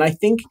 And I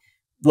think,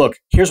 look,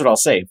 here's what I'll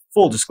say,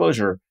 full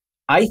disclosure.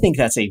 I think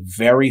that's a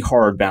very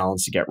hard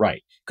balance to get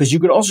right, because you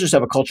could also just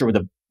have a culture with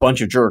a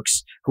bunch of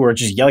jerks who are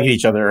just yelling at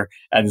each other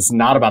and it's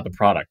not about the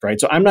product, right?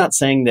 So I'm not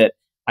saying that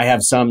I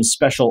have some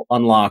special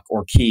unlock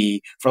or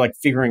key for like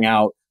figuring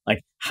out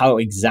like how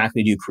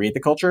exactly do you create the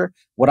culture.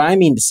 What I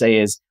mean to say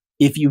is,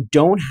 if you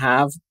don't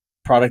have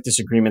product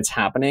disagreements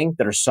happening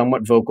that are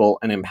somewhat vocal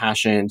and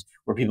impassioned,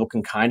 where people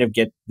can kind of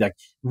get like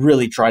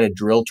really try to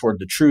drill toward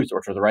the truth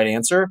or to the right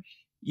answer,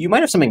 you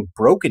might have something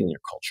broken in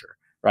your culture,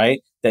 right?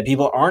 That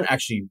people aren't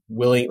actually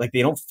willing, like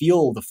they don't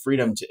feel the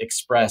freedom to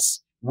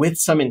express with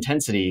some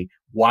intensity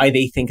why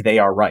they think they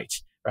are right,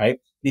 right?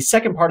 The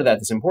second part of that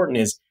that's important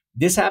is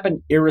this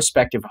happened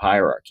irrespective of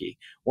hierarchy.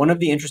 One of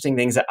the interesting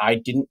things that I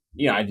didn't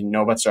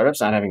know about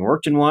startups, not having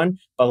worked in one,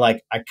 but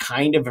like I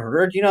kind of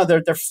heard,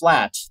 they're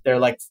flat.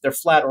 They're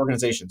flat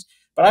organizations.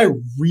 But I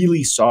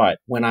really saw it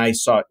when I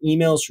saw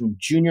emails from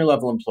junior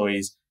level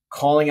employees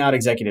calling out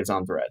executives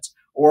on Threads,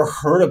 or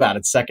heard about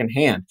it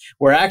secondhand,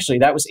 where actually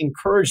that was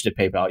encouraged at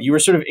PayPal. You were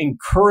sort of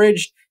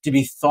encouraged to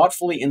be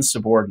thoughtfully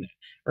insubordinate,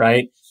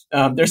 right?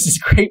 There's this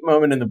great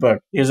moment in the book.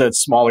 Here's a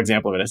small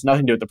example of it. It has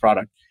nothing to do with the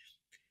product.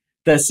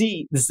 The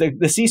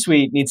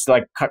C-suite needs to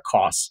like cut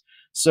costs.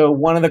 So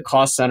one of the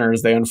cost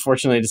centers they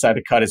unfortunately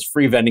decided to cut is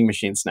free vending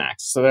machine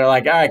snacks. So they're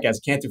like, all right, guys,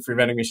 can't do free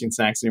vending machine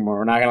snacks anymore.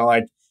 We're not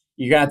going to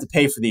you're going to have to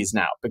pay for these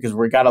now because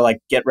we got to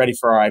get ready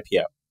for our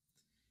IPO.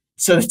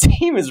 So the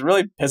team is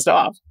really pissed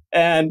off.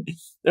 And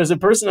there's a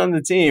person on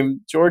the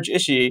team, George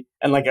Ishii,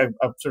 and like a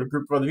sort of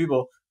group of other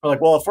people are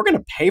like, well, if we're going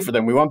to pay for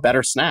them, we want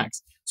better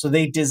snacks. So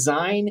they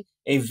design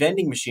a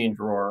vending machine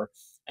drawer,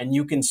 and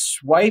you can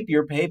swipe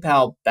your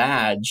PayPal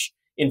badge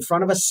in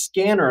front of a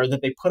scanner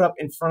that they put up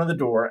in front of the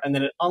door, and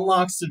then it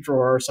unlocks the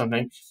drawer or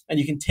something, and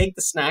you can take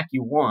the snack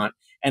you want,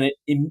 and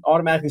it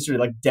automatically sort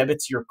of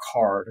debits your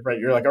card, right?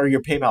 You're or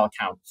your PayPal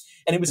account.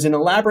 And it was an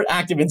elaborate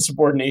act of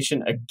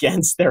insubordination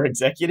against their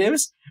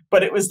executives,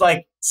 but it was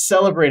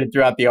celebrated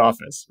throughout the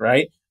office,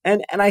 right?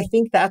 And I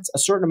think that's a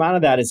certain amount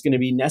of that is going to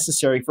be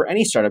necessary for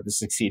any startup to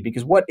succeed,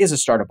 because what is a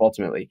startup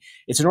ultimately?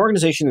 It's an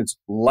organization that's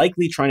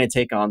likely trying to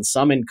take on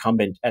some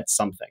incumbent at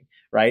something,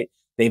 right?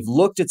 They've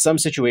looked at some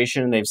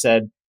situation and they've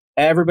said,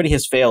 everybody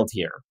has failed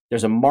here.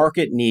 There's a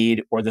market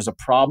need, or there's a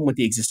problem with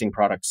the existing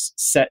products,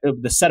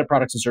 the set of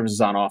products and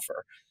services on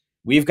offer.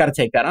 We've got to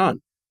take that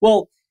on.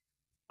 Well,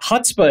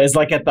 chutzpah is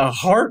at the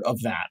heart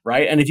of that,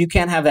 right? And if you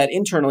can't have that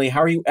internally,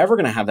 how are you ever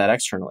going to have that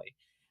externally?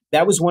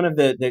 That was one of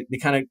the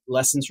kind of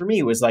lessons for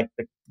me, was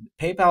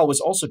PayPal was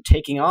also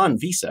taking on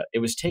Visa. It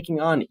was taking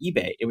on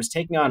eBay. It was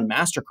taking on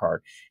MasterCard.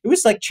 It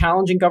was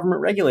challenging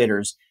government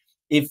regulators.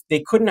 If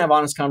they couldn't have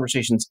honest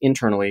conversations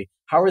internally,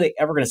 how are they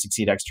ever going to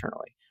succeed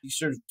externally? You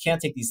sort of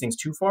can't take these things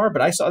too far,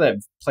 but I saw that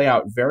play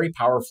out very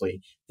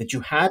powerfully, that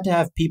you had to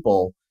have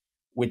people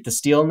with the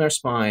steel in their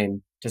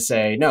spine to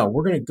say, no,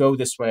 we're going to go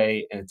this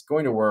way and it's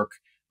going to work.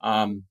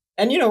 And,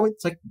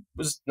 it's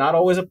was not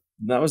always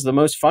that was the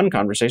most fun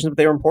conversations, but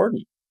they were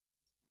important.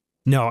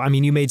 No, I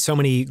mean, you made so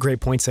many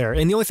great points there.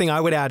 And the only thing I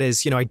would add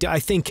is, I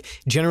think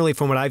generally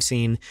from what I've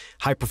seen,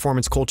 high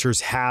performance cultures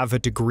have a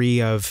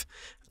degree of,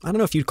 I don't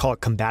know if you'd call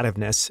it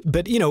combativeness,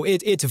 but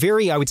it's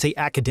very, I would say,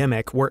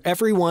 academic, where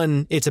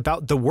it's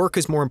about the work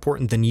is more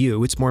important than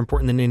you. It's more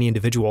important than any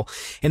individual.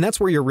 And that's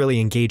where you're really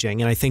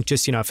engaging. And I think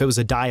just, if it was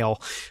a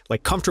dial,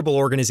 comfortable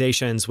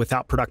organizations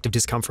without productive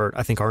discomfort,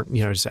 I think aren't,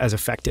 just as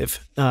effective.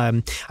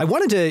 I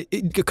wanted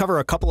to cover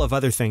a couple of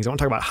other things. I want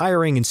to talk about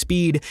hiring and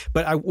speed,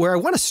 but where I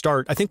want to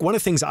start, I think one of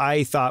the things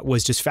I thought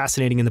was just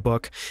fascinating in the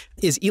book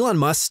is Elon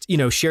Musk,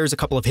 shares a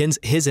couple of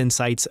his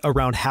insights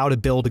around how to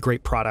build a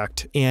great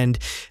product. And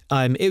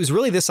it was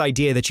really this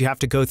idea that you have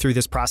to go through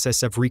this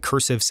process of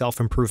recursive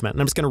self-improvement.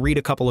 And I'm just going to read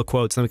a couple of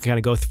quotes and we can kind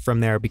of go from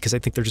there because I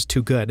think they're just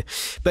too good.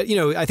 But,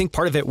 I think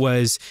part of it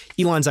was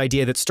Elon's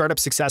idea that startup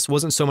success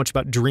wasn't so much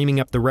about dreaming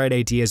up the right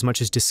idea as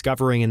much as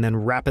discovering and then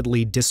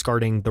rapidly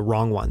discarding the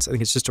wrong ones. I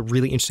think it's just a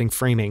really interesting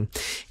framing.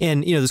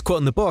 And, this quote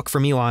in the book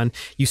from Elon,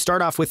 you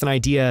start off with an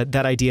idea,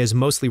 that idea is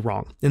mostly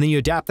wrong. And then you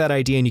adapt that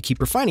idea and you keep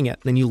refining it.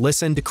 Then you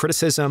listen to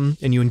criticism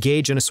and you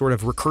engage in a sort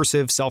of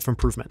recursive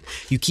self-improvement.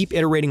 You keep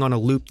iterating on a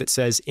loop that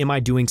says, am I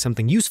doing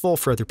something useful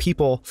for other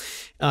people?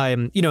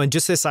 And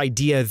just this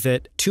idea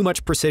that too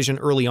much precision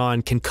early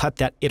on can cut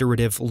that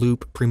iterative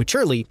loop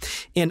prematurely.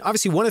 And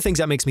obviously one of the things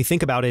that makes me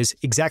think about is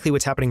exactly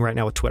what's happening right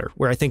now with Twitter,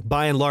 where I think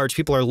by and large,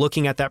 people are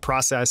looking at that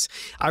process.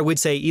 I would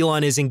say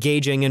Elon is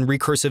engaging in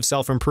recursive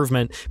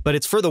self-improvement, but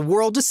it's for the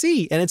world to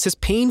see. And it's this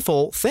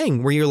painful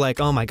thing where you're like,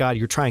 oh my God,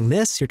 you're trying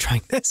this, you're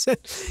trying this.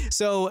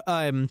 So,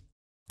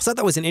 I thought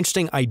that was an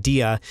interesting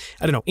idea.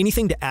 I don't know,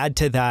 anything to add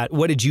to that?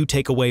 What did you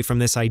take away from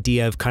this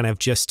idea of kind of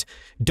just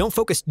don't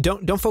focus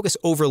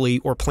overly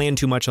or plan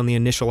too much on the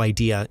initial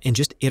idea and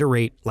just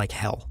iterate like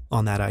hell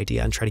on that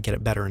idea and try to get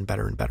it better and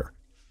better and better?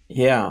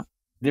 Yeah.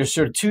 There's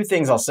sort of two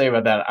things I'll say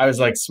about that. I was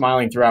like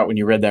smiling throughout when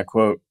you read that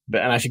quote,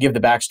 and I should give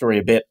the backstory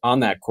a bit on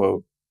that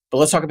quote. But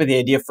let's talk about the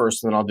idea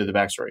first, and then I'll do the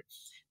backstory.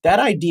 That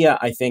idea,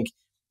 I think,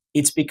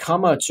 it's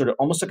become a sort of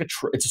almost like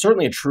it's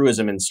certainly a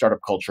truism in startup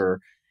culture,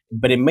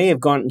 but it may have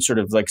gotten sort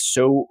of like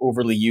so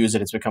overly used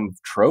that it's become a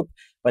trope.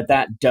 But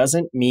that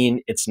doesn't mean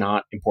it's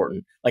not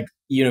important. Like,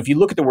 if you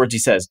look at the words he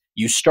says,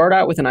 you start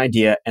out with an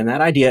idea, and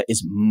that idea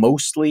is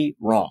mostly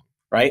wrong,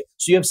 right?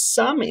 So you have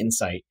some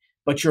insight,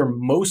 but you're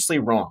mostly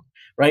wrong.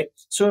 Right.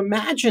 So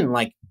imagine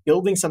like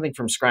building something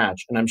from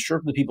scratch. And I'm sure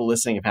the people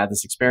listening have had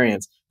this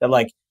experience that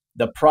like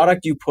the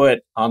product you put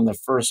on the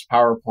first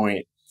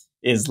PowerPoint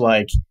is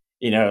like,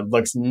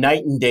 looks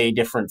night and day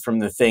different from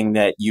the thing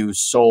that you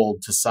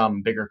sold to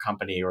some bigger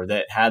company or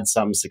that had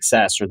some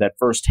success or that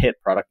first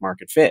hit product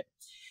market fit.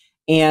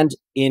 And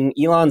in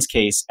Elon's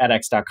case at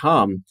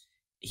X.com,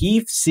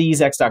 he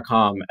sees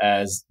X.com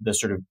as the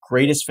sort of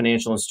greatest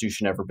financial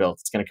institution ever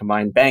built. It's going to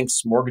combine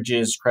banks,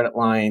 mortgages, credit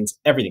lines,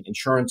 everything,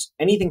 insurance,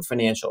 anything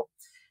financial.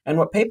 And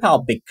what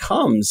PayPal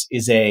becomes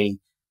is a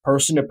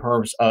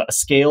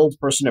scaled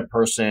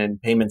person-to-person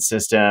payment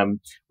system,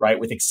 right,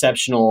 with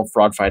exceptional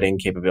fraud-fighting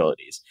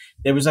capabilities.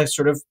 There was there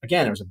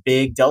was a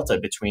big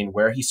delta between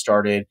where he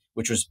started,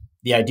 which was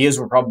the ideas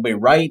were probably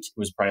right. It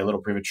was probably a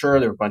little premature.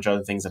 There were a bunch of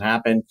other things that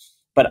happened.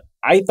 But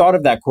I thought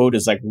of that quote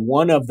as like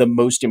one of the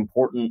most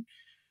important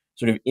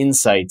sort of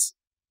insights,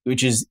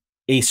 which is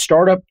a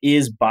startup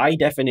is by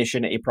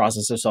definition a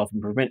process of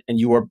self-improvement, and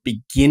you are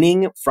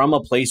beginning from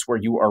a place where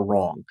you are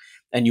wrong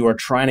and you are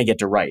trying to get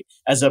to right,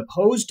 as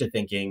opposed to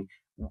thinking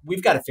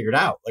we've got to figure it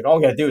out. Like all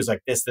we got to do is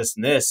like this,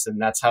 and this, and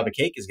that's how the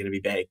cake is going to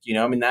be baked.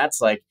 I mean, that's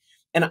like,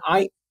 and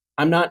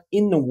I'm not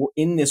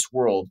in this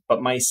world,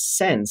 but my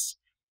sense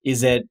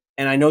is that,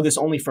 and I know this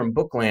only from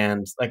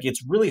Bookland, like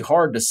it's really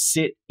hard to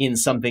sit in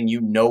something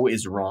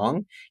is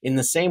wrong in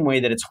the same way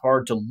that it's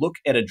hard to look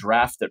at a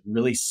draft that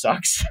really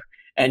sucks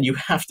and you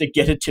have to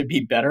get it to be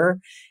better.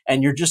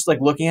 And you're just like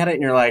looking at it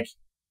and you're like,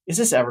 is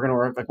this ever going to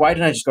work? Like, why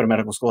didn't I just go to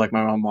medical school like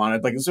my mom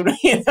wanted? Like, sort of,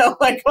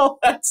 like all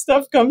that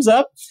stuff comes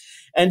up.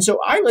 And so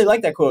I really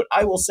like that quote.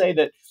 I will say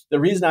that the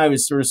reason I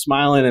was sort of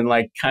smiling and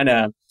like kind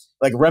of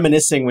like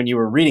reminiscing when you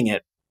were reading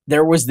it,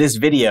 there was this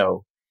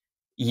video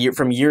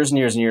from years and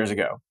years and years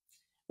ago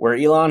where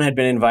Elon had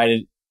been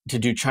invited to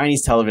do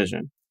Chinese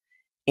television.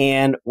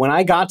 And when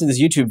I got to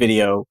this YouTube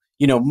video,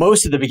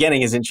 most of the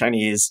beginning is in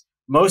Chinese,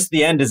 most of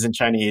the end is in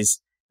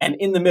Chinese, and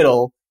in the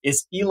middle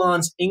is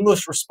Elon's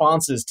English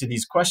responses to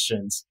these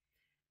questions.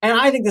 And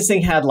I think this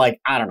thing had like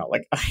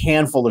a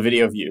handful of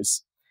video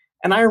views.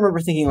 And I remember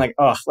thinking like,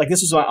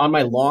 this was on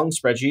my long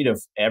spreadsheet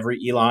of every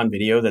Elon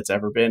video that's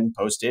ever been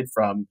posted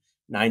from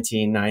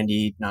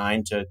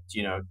 1999 to.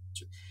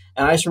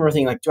 And I just remember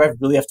thinking, like, do I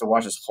really have to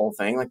watch this whole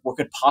thing? Like, what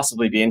could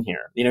possibly be in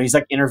here? He's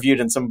like interviewed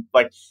in some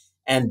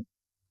and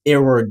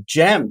there were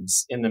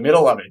gems in the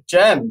middle of it,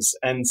 gems.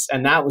 And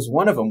that was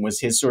one of them, was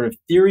his sort of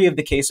theory of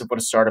the case of what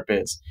a startup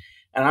is.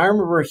 And I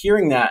remember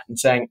hearing that and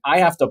saying, I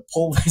have to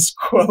pull this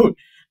quote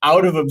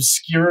out of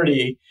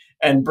obscurity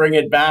and bring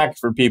it back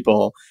for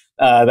people.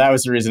 That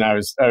was the reason I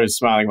was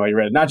smiling while you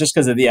read it. Not just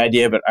because of the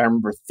idea, but I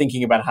remember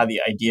thinking about how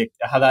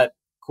that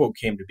quote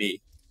came to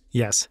be.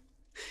 Yes.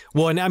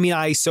 Well, and I mean,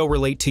 I so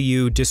relate to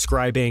you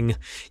describing,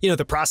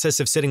 the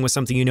process of sitting with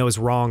something is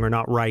wrong or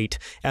not right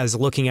as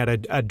looking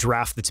at a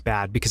draft that's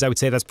bad, because I would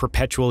say that's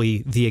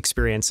perpetually the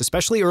experience,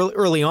 especially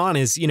early on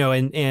is,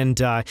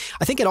 I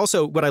think it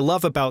also, what I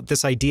love about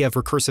this idea of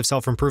recursive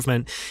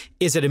self-improvement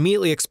is it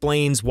immediately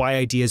explains why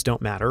ideas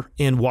don't matter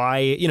and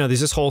why,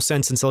 there's this whole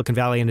sense in Silicon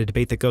Valley and a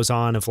debate that goes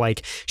on of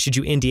like, should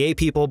you NDA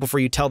people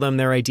before you tell them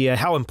their idea?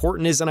 How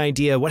important is an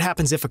idea? What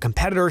happens if a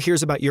competitor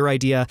hears about your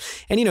idea?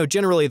 And,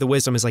 generally the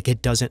wisdom is like,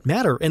 it doesn't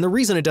matter. And the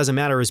reason it doesn't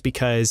matter is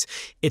because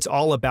it's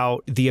all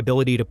about the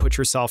ability to put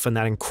yourself in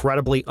that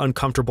incredibly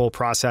uncomfortable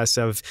process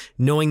of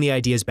knowing the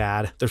idea is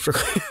bad,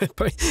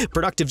 the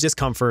productive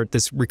discomfort,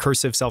 this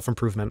recursive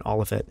self-improvement,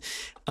 all of it.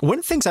 One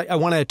of the things I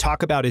want to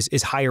talk about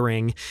is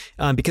hiring,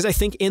 because I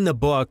think in the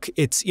book,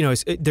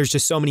 there's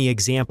just so many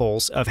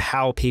examples of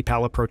how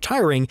PayPal approached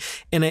hiring.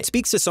 And it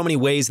speaks to so many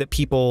ways that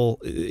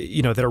people,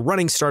 that are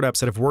running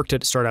startups, that have worked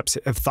at startups,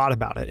 have thought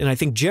about it. And I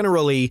think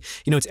generally,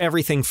 it's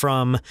everything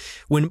from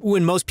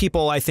when most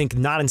people, I think,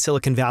 not in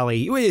Silicon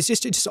Valley, it's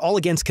just all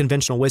against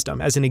conventional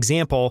wisdom. As an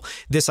example,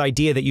 this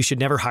idea that you should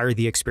never hire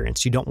the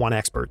experienced. You don't want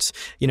experts.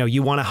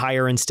 You want to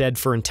hire instead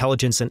for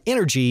intelligence and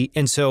energy.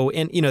 And so,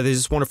 there's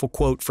this wonderful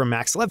quote from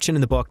Max Levchin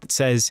in the book that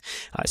says,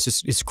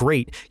 it's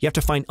great. You have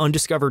to find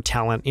undiscovered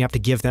talent. You have to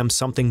give them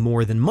something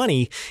more than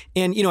money.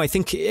 And, I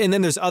think, and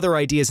then there's other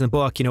ideas in the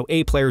book,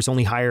 A players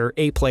only hire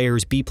A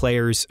players, B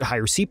players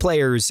hire C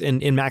players.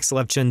 And Max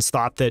Levchin's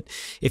thought that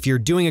if you're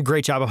doing a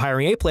great job of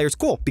hiring A players,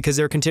 cool, because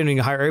they're continuing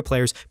to hire A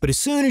players. But as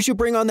soon as you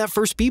bring on that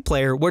first B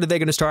player, what are they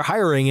going to start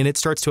hiring? And it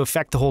starts to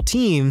affect the whole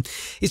team.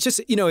 It's just,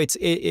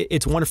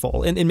 it's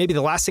wonderful. And maybe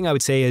the last thing I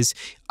would say is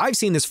I've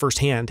seen this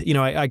firsthand.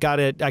 I got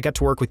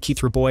to work with Keith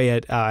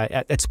Raboy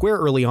at Square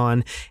early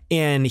on,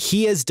 and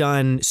he has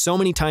done so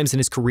many times in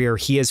his career,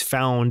 he has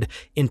found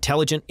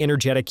intelligent,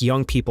 energetic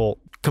young people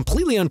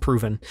completely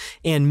unproven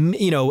and,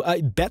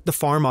 bet the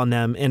farm on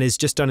them and has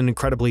just done an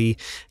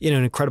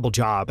incredible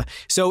job.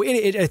 So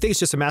I think it's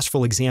just a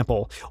masterful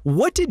example.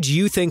 What did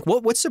you think?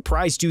 What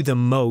surprised you the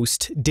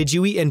most? Did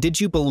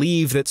you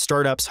believe that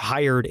startups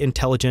hired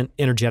intelligent,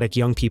 energetic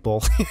young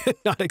people,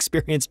 not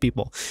experienced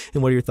people?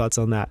 And what are your thoughts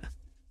on that?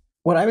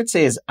 What I would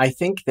say is I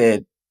think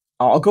that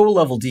I'll go a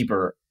level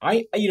deeper.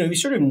 You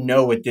sort of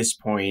know at this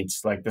point,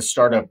 like the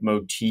startup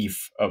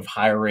motif of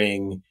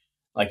hiring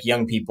like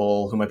young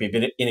people who might be a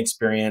bit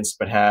inexperienced,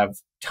 but have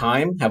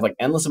like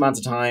endless amounts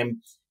of time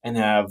and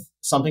have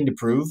something to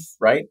prove,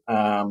 right?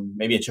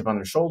 Maybe a chip on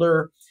their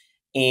shoulder,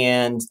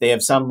 and they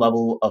have some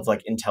level of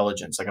like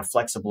intelligence, like a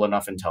flexible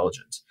enough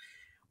intelligence.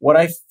 What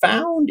I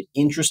found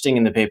interesting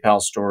in the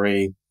PayPal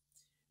story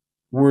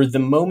were the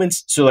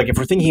moments. So like if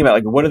we're thinking about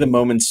like what are the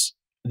moments,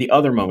 the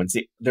other moments,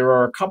 there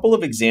are a couple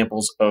of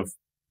examples of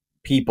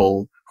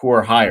people who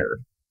are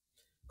hired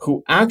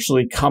who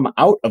actually come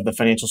out of the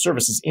financial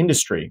services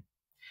industry.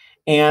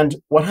 And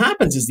what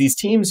happens is these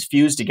teams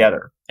fuse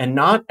together and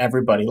not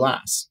everybody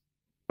lasts.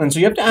 And so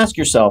you have to ask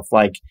yourself,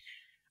 like,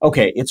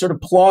 okay, it's sort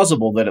of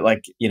plausible that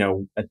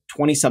a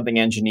 20-something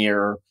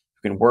engineer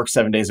who can work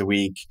 7 days a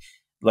week,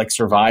 like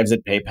survives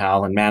at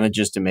PayPal and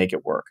manages to make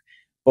it work.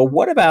 But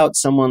what about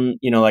someone,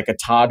 like a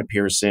Todd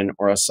Pearson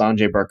or a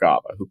Sanjay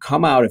Bhargava who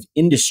come out of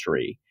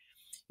industry?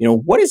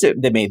 What is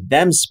it that made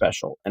them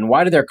special? And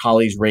why do their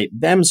colleagues rate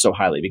them so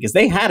highly? Because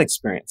they had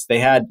experience. They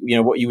had,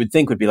 what you would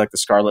think would be like the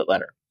Scarlet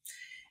Letter.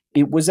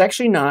 It was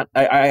actually not.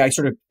 I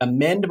sort of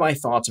amend my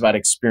thoughts about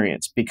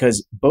experience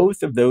because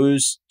both of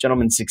those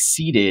gentlemen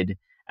succeeded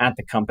at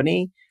the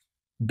company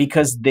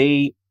because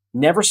they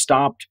never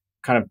stopped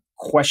kind of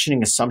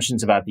questioning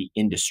assumptions about the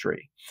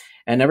industry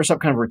and never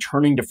stopped kind of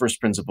returning to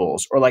first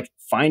principles or like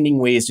finding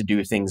ways to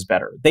do things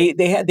better.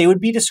 They would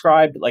be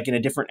described like in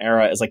a different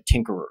era as like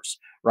tinkerers,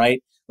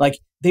 right? Like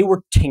they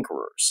were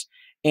tinkerers.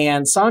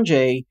 And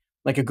Sanjay,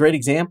 like a great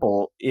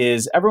example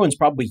is everyone's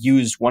probably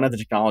used one of the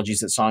technologies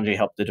that Sanjay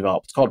helped to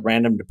develop. It's called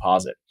random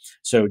deposit.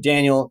 So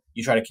Daniel,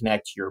 you try to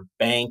connect your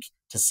bank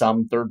to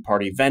some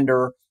third-party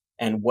vendor.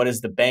 And what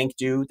does the bank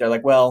do? They're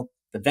like, well,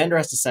 the vendor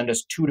has to send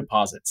us two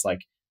deposits, like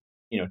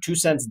 2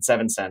 cents and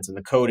 7 cents. And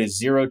the code is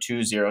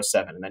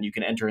 0207. And then you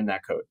can enter in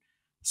that code.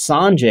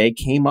 Sanjay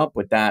came up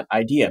with that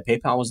idea.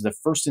 PayPal was the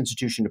first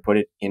institution to put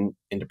it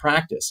into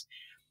practice.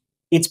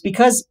 It's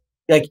because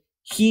like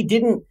he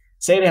didn't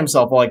say to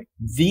himself, well, like,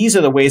 these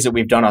are the ways that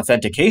we've done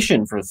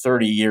authentication for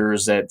 30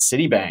 years at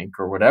Citibank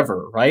or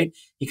whatever, right?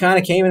 He kind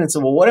of came in and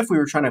said, well, what if we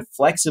were trying to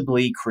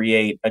flexibly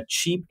create a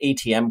cheap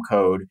ATM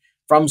code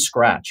from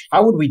scratch?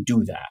 How would we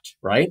do that,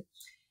 right?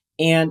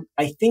 And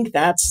I think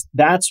that's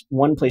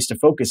one place to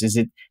focus is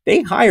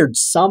they hired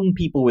some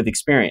people with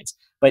experience,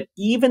 but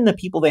even the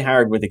people they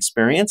hired with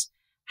experience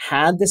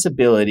had this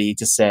ability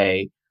to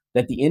say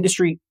that the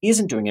industry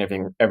isn't doing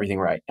everything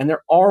right. And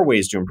there are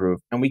ways to improve,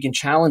 and we can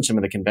challenge some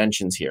of the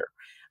conventions here.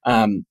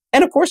 And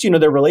of course,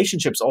 their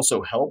relationships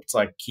also helped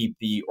like keep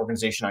the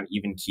organization on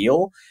even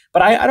keel.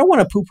 But I don't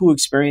want to poo-poo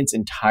experience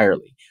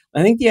entirely.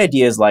 I think the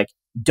idea is like,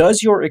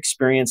 does your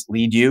experience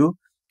lead you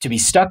to be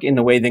stuck in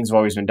the way things have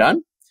always been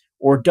done?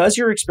 Or does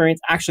your experience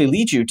actually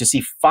lead you to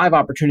see 5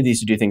 opportunities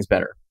to do things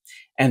better?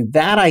 And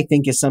that, I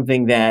think, is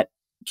something that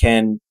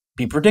can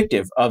be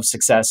predictive of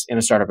success in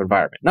a startup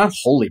environment. Not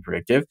wholly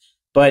predictive,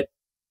 but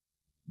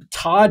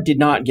Todd did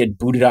not get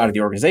booted out of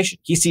the organization.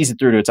 He sees it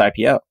through to its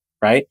IPO,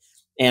 right?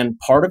 And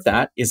part of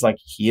that is like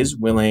he is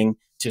willing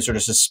to sort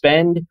of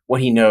suspend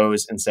what he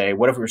knows and say,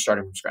 what if we were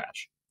starting from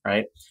scratch,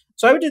 right?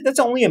 So that's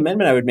the only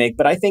amendment I would make.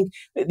 But I think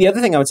the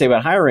other thing I would say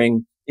about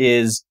hiring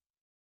is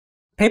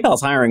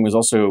PayPal's hiring was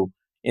also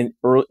in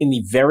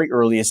the very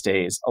earliest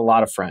days, a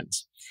lot of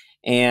friends.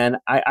 And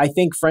I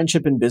think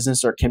friendship and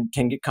business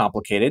can get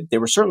complicated. They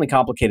were certainly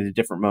complicated at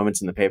different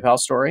moments in the PayPal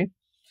story.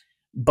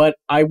 But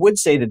I would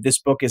say that this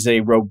book is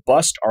a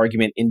robust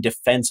argument in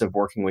defense of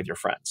working with your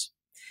friends.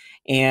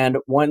 And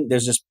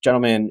there's this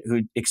gentleman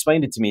who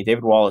explained it to me,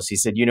 David Wallace. He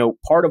said,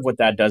 part of what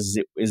that does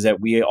is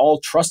that we all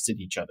trusted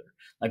each other.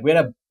 Like we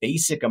had a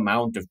basic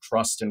amount of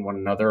trust in one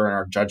another and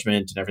our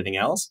judgment and everything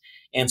else.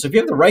 And so if you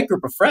have the right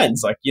group of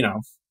friends, like, you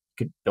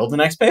could build the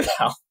next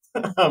PayPal.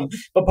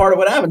 But part of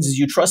what happens is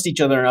you trust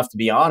each other enough to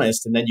be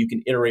honest, and then you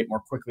can iterate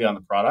more quickly on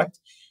the product.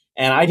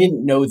 And I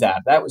didn't know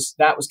that. That was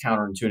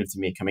counterintuitive to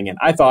me coming in.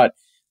 I thought,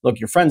 look,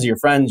 your friends are your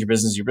friends, your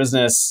business is your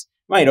business.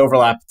 It might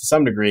overlap to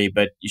some degree,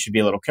 but you should be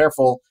a little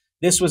careful.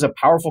 This was a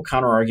powerful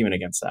counter argument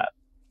against that.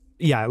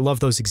 Yeah, I love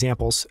those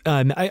examples.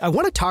 I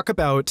want to talk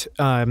about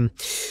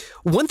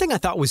one thing I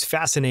thought was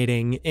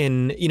fascinating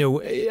in,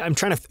 I'm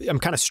kind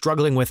of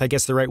struggling with, I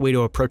guess, the right way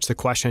to approach the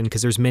question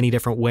because there's many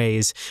different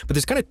ways. But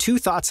there's kind of two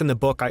thoughts in the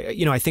book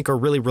I think are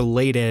really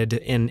related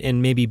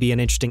and maybe be an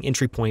interesting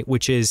entry point,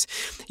 which is,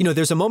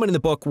 there's a moment in the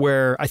book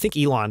where I think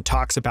Elon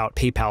talks about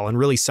PayPal and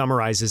really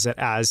summarizes it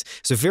as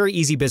it's a very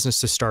easy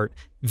business to start,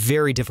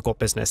 very difficult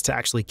business to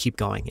actually keep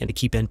going and to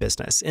keep in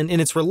business. And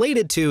it's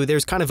related to,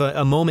 there's kind of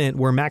a moment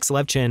where Max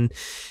Levchin,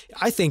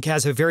 I think,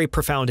 has a very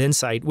profound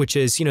insight, which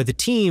is, the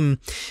team,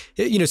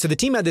 so the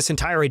team had this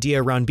entire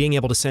idea around being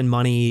able to send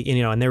money,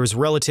 and there was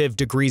relative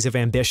degrees of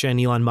ambition.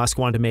 Elon Musk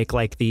wanted to make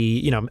like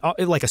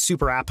like a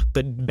super app,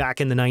 but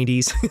back in the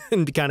 90s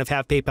and kind of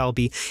have PayPal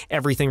be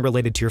everything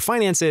related to your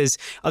finances.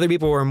 Other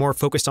people were more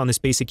focused on this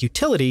basic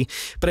utility.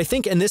 But I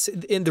think, and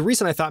the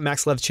reason I thought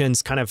Max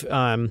Levchin's kind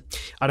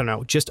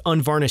of, just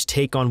unvarnished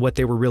take on what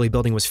they were really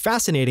building was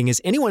fascinating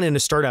is anyone in a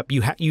startup,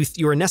 you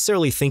are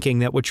necessarily thinking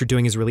that what you're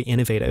doing is really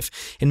innovative.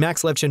 And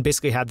Max Levchin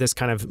basically had this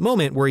kind of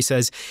moment where he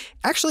says,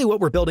 actually, what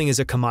we're building is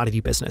a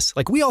commodity business.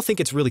 Like we all think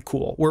it's really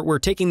cool. We're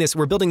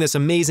building this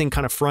amazing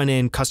kind of front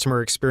end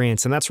customer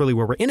experience. And that's really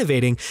where we're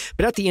innovating.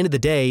 But at the end of the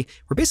day,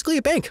 we're basically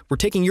a bank. We're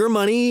taking your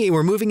money,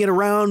 we're moving it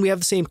around. We have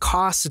the same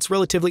costs. It's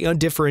relatively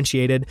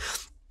undifferentiated.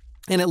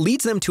 And it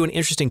leads them to an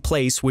interesting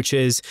place, which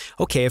is,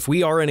 okay, if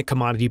we are in a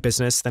commodity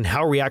business, then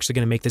how are we actually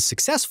going to make this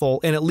successful?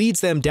 And it leads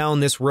them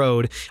down this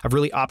road of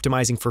really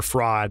optimizing for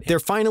fraud. They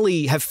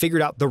finally have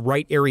figured out the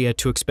right area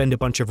to expend a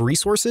bunch of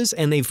resources,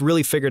 and they've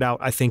really figured out,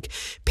 I think,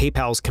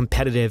 PayPal's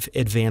competitive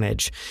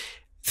advantage.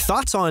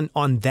 Thoughts on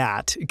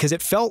that? Because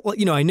it felt,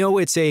 I know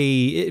it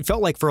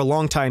felt like for a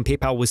long time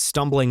PayPal was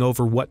stumbling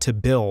over what to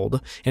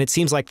build, and it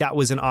seems like that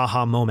was an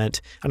aha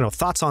moment. I don't know,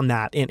 thoughts on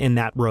that in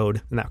that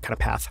road, in that kind of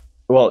path?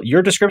 Well,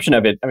 your description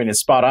of it, is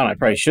spot on. I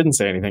probably shouldn't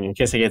say anything in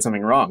case I get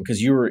something wrong,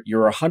 because you're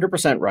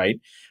 100% right,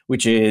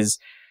 which is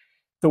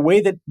the way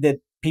that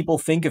people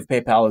think of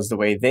PayPal is the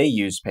way they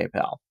use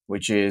PayPal,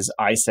 which is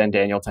I send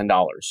Daniel $10,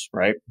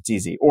 right? It's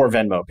easy. Or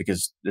Venmo,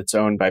 because it's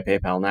owned by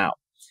PayPal now.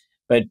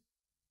 But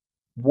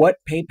what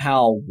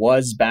PayPal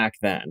was back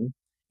then,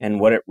 and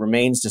what it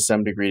remains to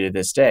some degree to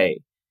this day,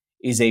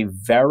 is a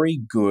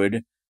very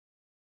good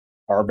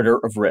arbiter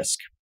of risk.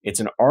 It's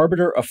an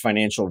arbiter of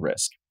financial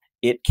risk.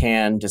 It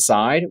can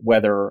decide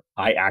whether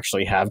I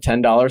actually have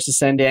 $10 to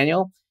send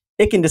Daniel.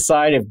 It can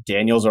decide if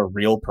Daniel's a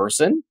real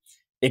person.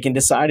 It can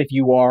decide if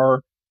you are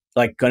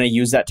like going to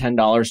use that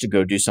 $10 to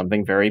go do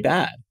something very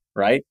bad,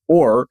 right?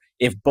 Or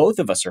if both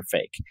of us are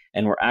fake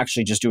and we're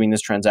actually just doing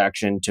this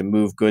transaction to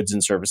move goods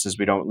and services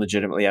we don't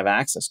legitimately have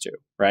access to,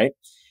 right?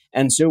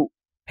 And so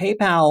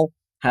PayPal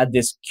had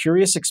this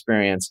curious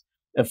experience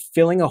of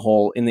filling a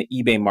hole in the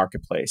eBay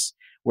marketplace,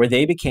 where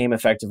they became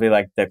effectively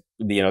like the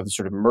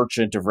sort of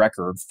merchant of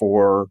record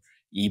for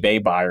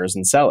eBay buyers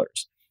and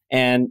sellers.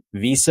 And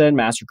Visa and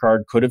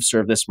MasterCard could have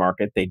served this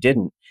market. They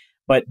didn't.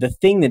 But the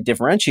thing that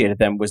differentiated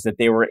them was that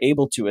they were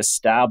able to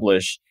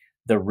establish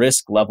the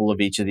risk level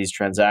of each of these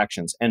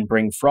transactions and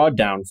bring fraud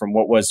down from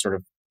what was sort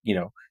of,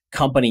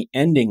 company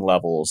ending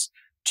levels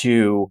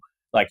to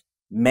like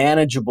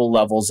manageable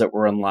levels that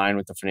were in line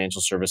with the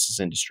financial services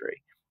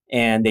industry.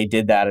 And they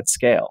did that at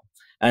scale.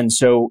 And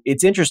so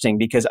it's interesting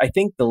because I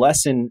think the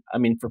lesson,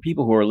 for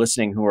people who are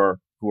listening, who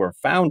are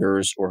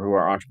founders or who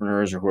are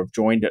entrepreneurs or who have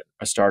joined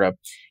a startup,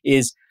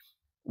 is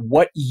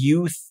what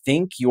you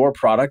think your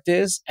product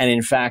is, and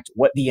in fact,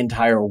 what the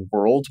entire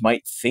world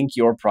might think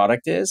your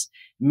product is,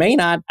 may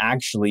not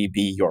actually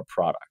be your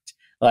product.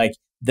 Like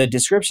the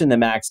description that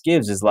Max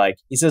gives is like,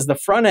 he says the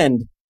front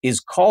end is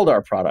called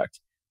our product,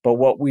 but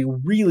what we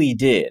really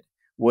did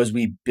was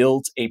we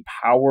built a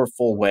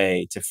powerful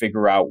way to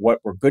figure out what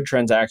were good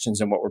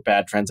transactions and what were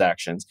bad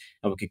transactions.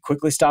 And we could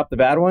quickly stop the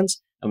bad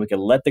ones and we could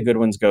let the good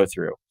ones go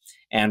through.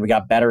 And we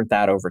got better at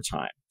that over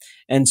time.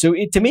 And so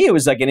to me, it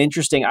was like an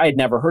interesting, I had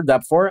never heard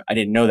that before. I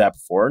didn't know that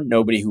before.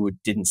 Nobody who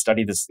didn't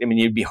study this,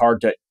 it'd be hard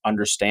to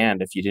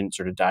understand if you didn't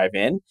sort of dive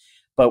in.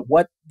 But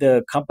what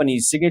the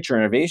company's signature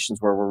innovations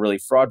were really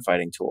fraud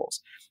fighting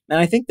tools.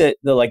 And I think that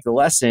the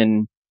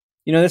lesson,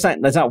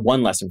 that's not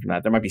one lesson from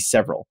that. There might be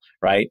several,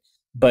 right?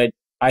 But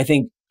I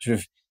think sort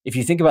of if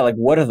you think about like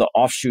what are the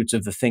offshoots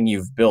of the thing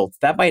you've built,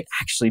 that might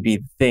actually be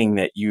the thing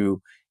that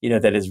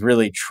that is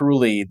really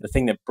truly the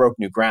thing that broke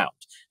new ground,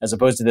 as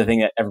opposed to the thing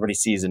that everybody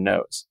sees and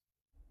knows.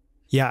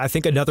 Yeah, I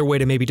think another way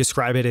to maybe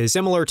describe it is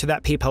similar to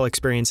that PayPal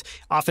experience.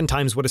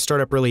 Oftentimes what a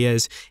startup really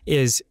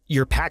is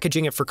you're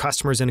packaging it for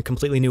customers in a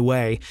completely new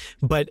way,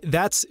 but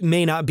that's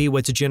may not be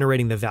what's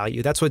generating the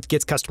value. That's what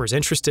gets customers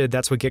interested.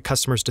 That's what gets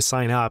customers to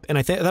sign up. And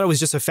I thought it was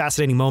just a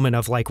fascinating moment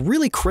of like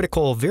really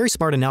critical, very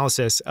smart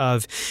analysis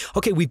of,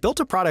 okay, we built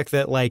a product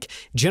that like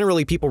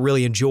generally people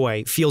really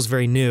enjoy, feels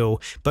very new,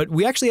 but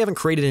we actually haven't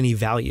created any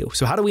value.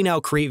 So how do we now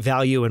create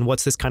value, and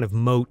what's this kind of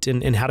moat,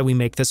 and how do we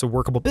make this a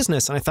workable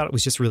business? And I thought it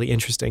was just really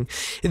interesting.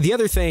 The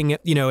other thing,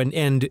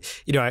 and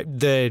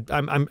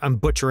I'm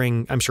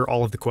butchering, I'm sure,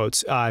 all of the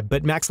quotes,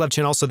 but Max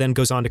Levchin also then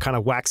goes on to kind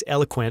of wax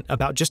eloquent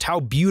about just how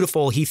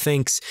beautiful he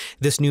thinks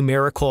this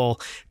numerical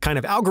kind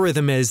of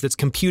algorithm is that's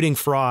computing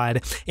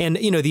fraud. And,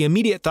 the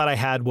immediate thought I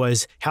had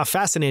was how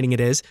fascinating it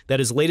is that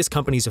his latest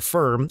company's a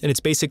firm, and it's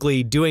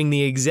basically doing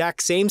the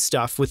exact same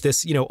stuff with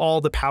this,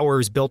 all the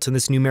powers built in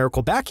this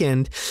numerical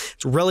backend.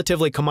 It's a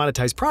relatively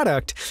commoditized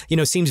product,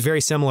 seems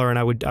very similar. And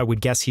I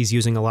would guess he's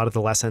using a lot of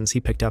the lessons he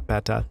picked up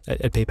at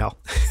PayPal,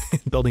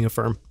 building a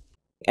firm.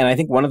 And I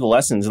think one of the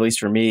lessons, at least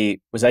for me,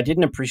 was I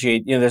didn't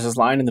appreciate, there's this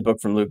line in the book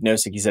from Luke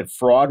Nosek. He said,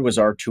 fraud was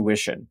our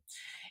tuition.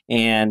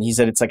 And he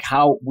said, it's like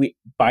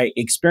by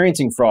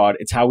experiencing fraud,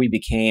 it's how we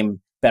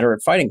became better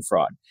at fighting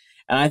fraud.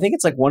 And I think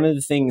it's like one of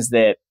the things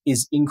that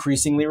is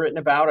increasingly written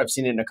about. I've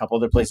seen it in a couple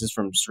other places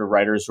from sort of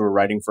writers who are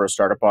writing for a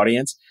startup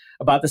audience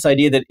about this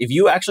idea that if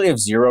you actually have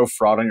zero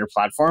fraud on your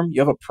platform,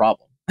 you have a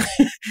problem.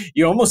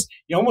 you almost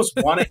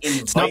want to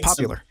invite it's not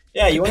popular.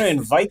 You want to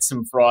invite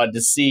some fraud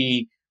to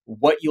see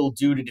what you'll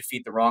do to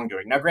defeat the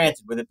wrongdoing. Now,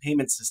 granted, with a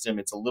payment system,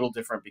 it's a little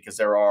different because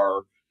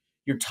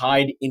you're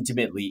tied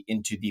intimately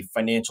into the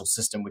financial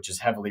system, which is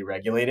heavily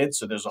regulated.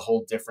 So there's a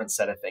whole different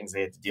set of things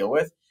they have to deal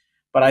with.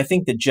 But I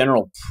think the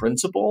general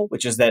principle,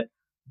 which is that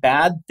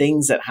bad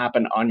things that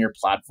happen on your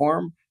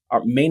platform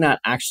may not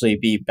actually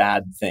be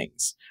bad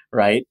things,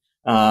 right?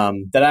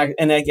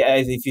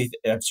 If you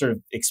sort of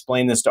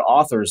explain this to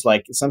authors,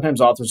 like sometimes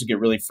authors will get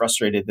really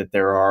frustrated that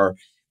there are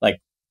like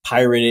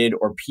pirated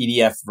or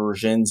PDF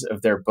versions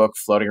of their book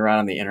floating around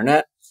on the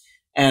internet.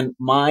 And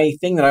my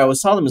thing that I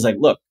always tell them is like,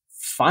 look,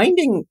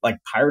 finding like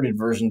pirated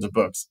versions of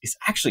books is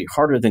actually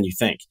harder than you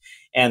think.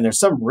 And there's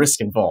some risk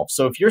involved.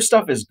 So if your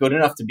stuff is good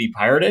enough to be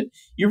pirated,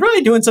 you're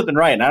really doing something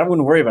right. And I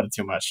wouldn't worry about it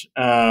too much,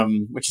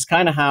 which is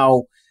kind of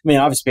how,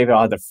 obviously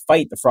PayPal had to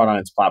fight the fraud on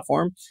its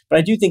platform. But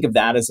I do think of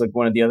that as like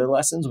one of the other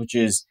lessons, which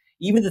is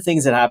even the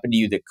things that happen to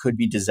you that could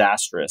be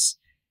disastrous,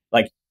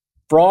 like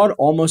fraud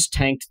almost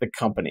tanked the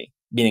company,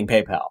 meaning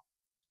PayPal.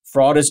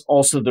 Fraud is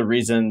also the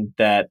reason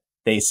that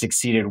they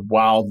succeeded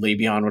wildly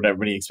beyond what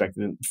everybody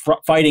expected.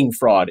 Fighting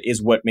fraud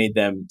is what made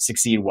them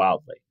succeed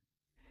wildly.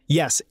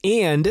 Yes.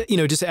 And,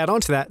 just to add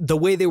on to that, the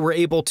way they were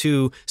able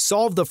to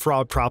solve the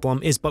fraud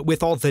problem is but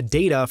with all the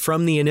data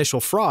from the initial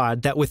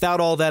fraud, that without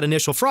all that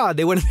initial fraud,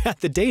 they wouldn't have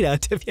had the data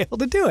to be able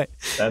to do it.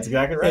 That's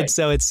exactly right. And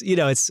so it's,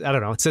 I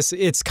don't know,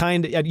 it's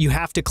kind of, you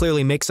have to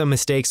clearly make some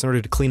mistakes in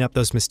order to clean up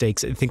those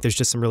mistakes. I think there's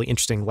just some really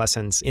interesting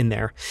lessons in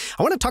there.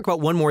 I want to talk about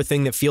one more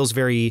thing that feels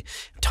very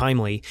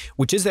timely,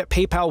 which is that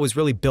PayPal was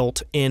really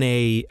built in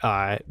the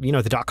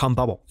dot-com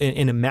bubble,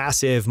 in a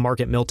massive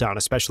market meltdown,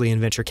 especially in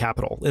venture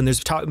capital. And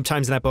there's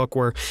times in that book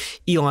where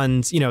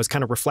Elon's, is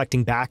kind of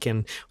reflecting back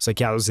and was like,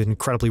 yeah, it was an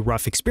incredibly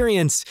rough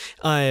experience.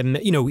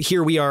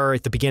 Here we are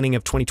at the beginning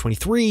of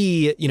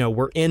 2023,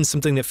 we're in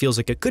something that feels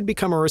like it could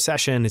become a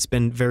recession. It's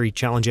been very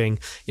challenging,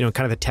 kind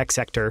of the tech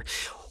sector.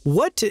 How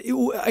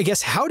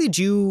would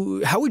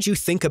you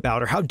think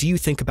about, or how do you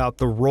think about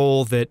the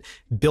role that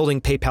building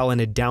PayPal in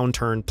a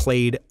downturn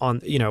played on,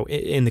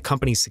 in the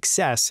company's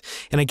success?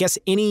 And I guess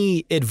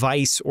any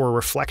advice or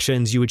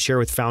reflections you would share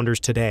with founders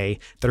today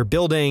that are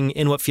building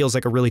in what feels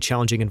like a really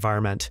challenging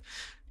environment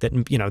that,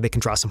 they can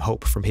draw some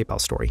hope from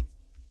PayPal's story?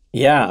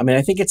 Yeah,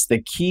 I think it's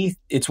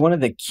one of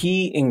the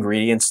key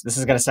ingredients. This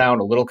is going to sound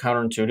a little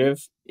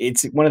counterintuitive.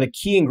 It's one of the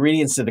key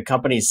ingredients to the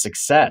company's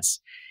success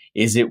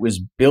is it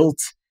was built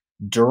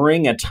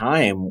during a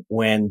time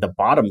when the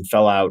bottom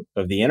fell out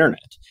of the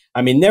internet.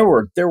 There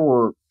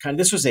were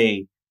this was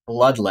a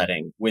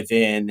bloodletting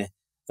within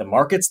the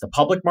markets, the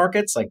public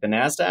markets like the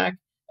NASDAQ,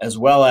 as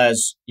well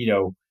as,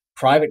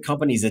 private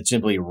companies that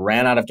simply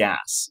ran out of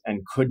gas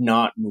and could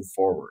not move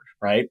forward,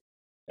 right?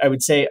 I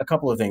would say a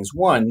couple of things.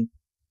 One,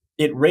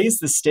 it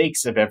raised the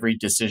stakes of every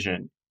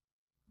decision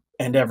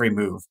and every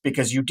move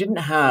because you didn't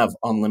have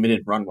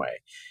unlimited runway.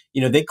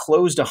 They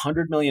closed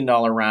 $100 million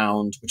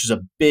round, which is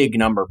a big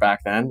number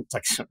back then. It's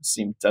like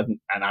seems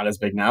not as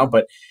big now,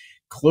 but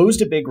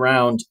closed a big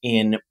round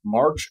in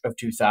March of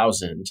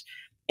 2000,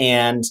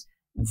 and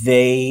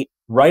they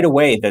right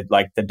away the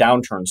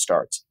downturn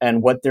starts.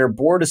 And what their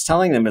board is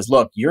telling them is,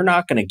 look, you're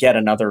not going to get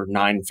another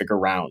 9-figure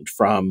round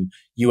from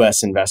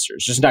U.S. investors.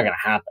 It's just not going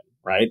to happen,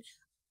 right?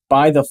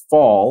 By the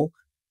fall,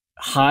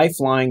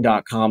 high-flying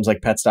 .coms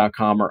like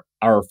Pets.com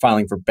are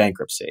filing for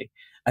bankruptcy.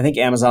 I think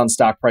Amazon's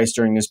stock price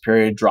during this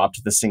period dropped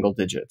to the single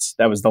digits.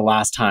 That was the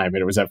last time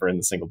it was ever in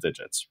the single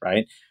digits,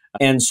 right?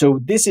 And so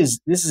this is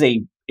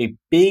a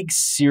big,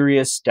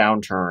 serious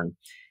downturn.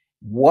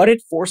 What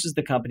it forces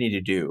the company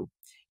to do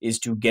is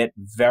to get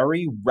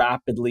very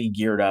rapidly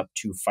geared up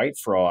to fight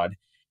fraud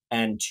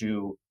and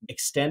to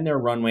extend their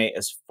runway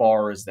as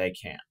far as they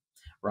can,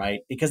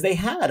 right? Because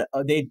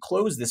they'd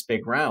closed this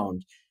big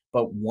round,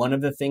 but one of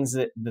the things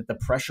that the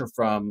pressure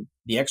from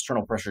the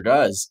external pressure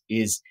does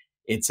is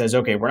it says,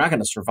 okay, we're not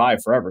going to survive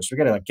forever. So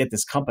we got to get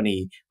this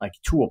company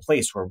to a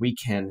place where we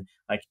can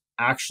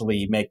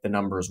actually make the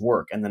numbers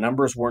work. And the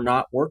numbers were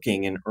not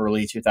working in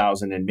early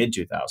 2000 and mid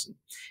 2000.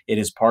 It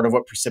is part of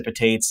what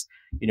precipitates,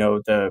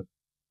 the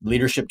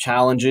leadership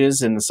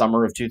challenges in the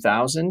summer of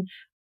 2000,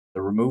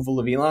 the removal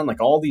of Elon,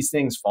 like all these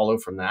things follow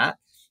from that.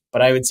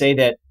 But I would say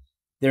that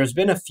there's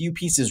been a few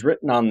pieces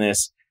written on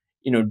this.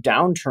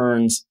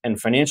 Downturns and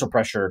financial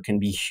pressure can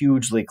be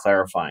hugely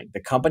clarifying.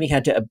 The company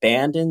had to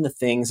abandon the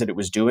things that it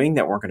was doing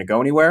that weren't going to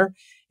go anywhere.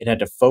 It had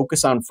to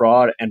focus on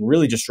fraud and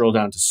really just drill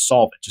down to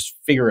solve it, just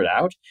figure it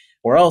out.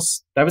 Or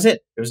else that was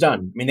it. It was done.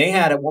 I mean, they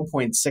had at one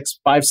point 6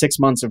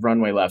 months of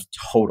runway left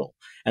total.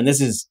 And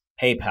this is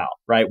PayPal,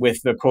 right?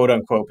 With the quote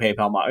unquote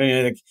PayPal model. I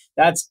mean,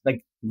 that's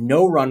like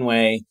no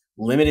runway,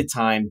 limited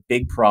time,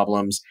 big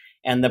problems.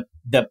 And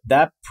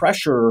that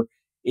pressure,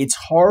 it's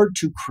hard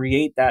to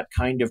create that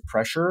kind of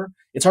pressure.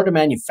 It's hard to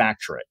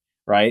manufacture it,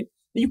 right?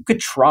 You could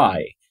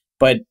try,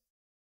 but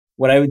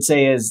what I would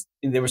say is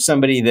there was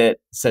somebody that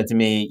said to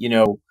me,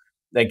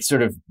 like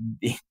sort of,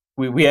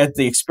 we had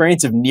the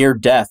experience of near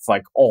death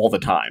like all the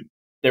time.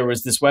 There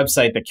was this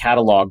website that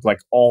cataloged like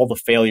all the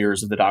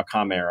failures of the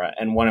dot-com era.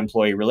 And one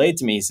employee relayed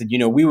to me, he said,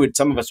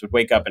 some of us would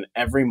wake up and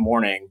every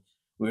morning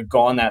we would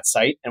go on that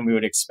site and we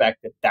would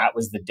expect that that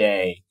was the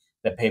day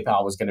that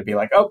PayPal was going to be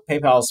like, oh,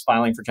 PayPal's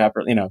filing for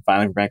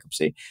filing for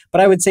bankruptcy.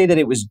 But I would say that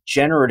it was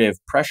generative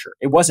pressure.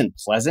 It wasn't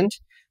pleasant,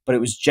 but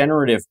it was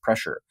generative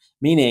pressure,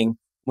 meaning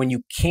when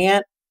you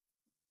can't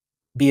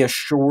be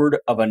assured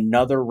of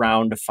another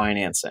round of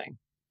financing,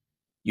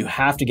 you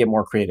have to get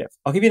more creative.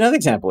 I'll give you another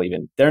example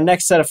even. Their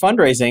next set of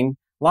fundraising,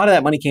 a lot of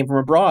that money came from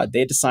abroad. They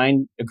had to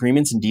sign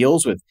agreements and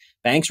deals with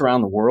banks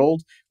around the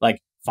world, like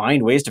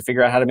find ways to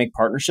figure out how to make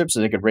partnerships so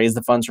they could raise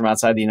the funds from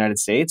outside the United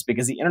States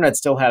because the internet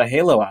still had a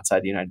halo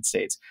outside the United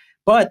States.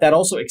 But that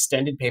also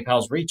extended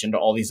PayPal's reach into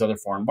all these other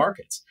foreign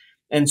markets.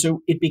 And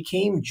so it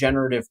became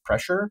generative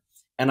pressure.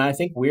 And I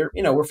think we're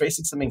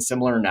facing something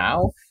similar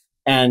now.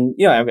 And,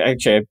 I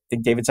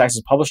think David Sachs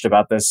has published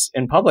about this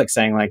in public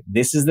saying like,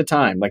 this is the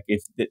time, like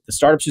if the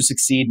startups who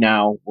succeed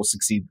now will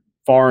succeed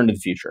far into the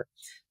future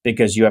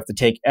because you have to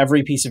take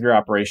every piece of your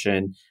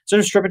operation,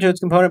 sort of strip it to its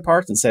component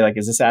parts and say like,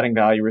 is this adding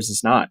value or is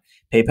this not?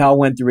 PayPal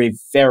went through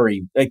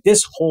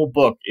this whole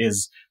book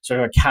is sort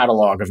of a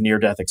catalog of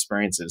near-death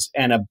experiences.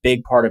 And a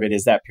big part of it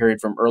is that period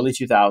from early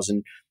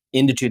 2000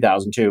 into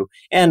 2002.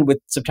 And with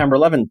September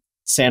 11th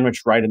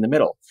sandwiched right in the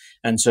middle.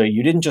 And so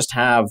you didn't just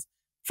have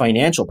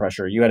financial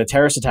pressure. You had a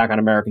terrorist attack on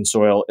American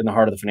soil in the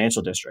heart of the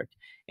financial district,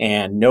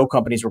 and no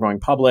companies were going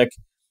public.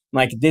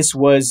 Like this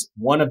was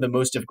one of the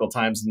most difficult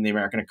times in the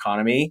American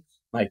economy,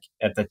 like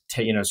at the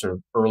sort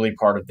of early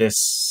part of this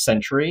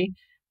century,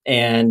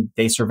 and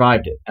they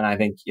survived it. And I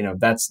think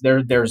that's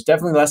there's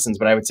definitely lessons,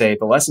 but I would say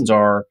the lessons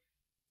are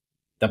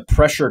the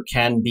pressure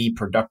can be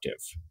productive.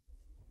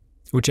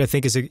 Which I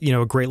think is a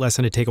great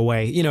lesson to take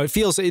away. It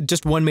feels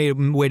just one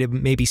way to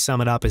maybe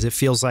sum it up is it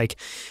feels like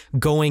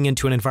going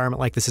into an environment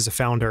like this as a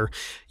founder,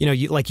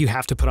 you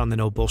have to put on the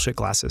no bullshit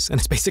glasses. And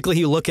it's basically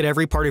you look at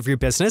every part of your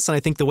business. And I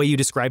think the way you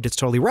described it's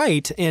totally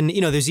right. And,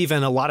 there's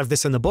even a lot of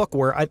this in the book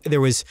where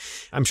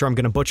I'm sure I'm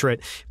going to butcher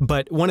it.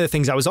 But one of the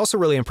things I was also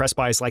really impressed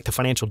by is like the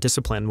financial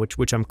discipline,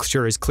 which I'm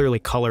sure is clearly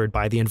colored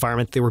by the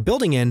environment they were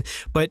building in.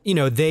 But,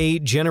 they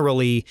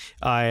generally,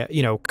 kind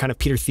of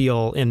Peter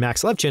Thiel and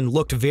Max Levchin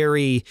looked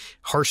very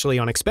harshly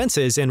on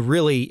expenses, and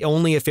really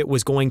only if it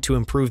was going to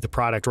improve the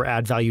product or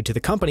add value to the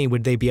company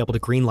would they be able to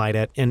greenlight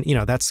it. And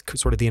that's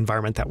sort of the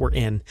environment that we're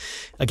in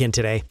again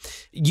today.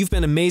 You've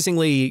been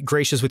amazingly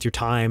gracious with your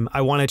time.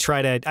 I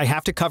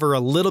have to cover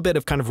a little bit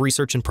of kind of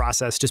research and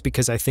process just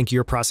because I think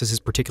your process is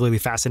particularly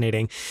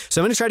fascinating.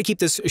 So I'm going to try to keep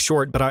this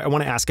short, but I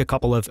want to ask a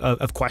couple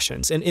of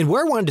questions. And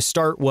where I wanted to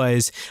start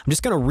was, I'm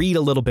just going to read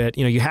a little bit.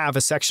 You have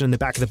a section in the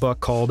back of the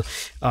book called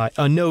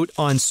A Note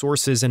on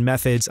Sources and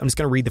Methods. I'm just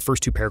going to read the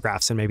first two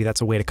paragraphs, and maybe that's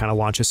a way to kind of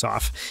launch us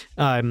off.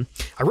 I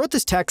wrote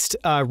this text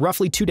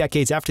roughly 2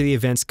 decades after the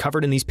events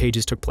covered in these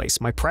pages took place.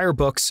 My prior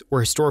books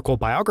were historical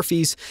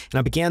biographies, and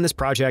I began this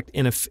project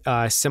in a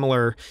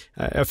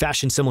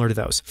fashion similar to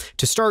those.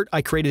 To start,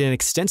 I created an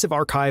extensive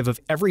archive of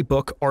every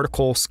book,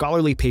 article,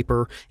 scholarly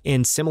paper,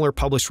 and similar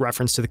published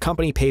reference to the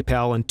company,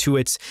 PayPal, and to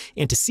its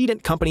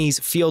antecedent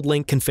companies,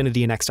 FieldLink,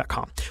 Confinity, and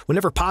X.com.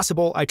 Whenever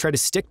possible, I try to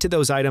stick to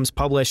those items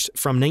published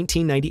from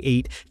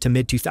 1998 to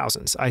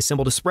mid-2000s. I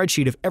assembled a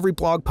spreadsheet of every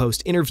blog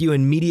post, interview,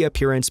 and media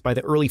appearance by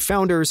the early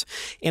founders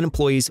and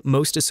employees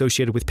most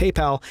associated with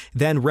PayPal,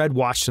 then read,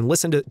 watched, and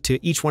listened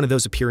to each one of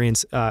those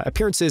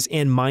appearances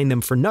and mined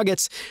them for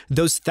nuggets.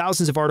 Those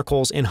thousands of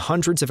articles and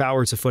hundreds of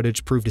hours of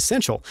footage proved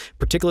essential,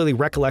 particularly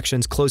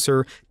recollections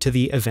closer to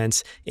the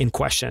events in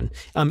question.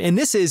 And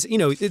this is,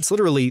 it's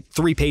literally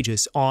 3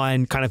 pages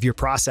on kind of your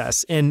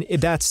process. And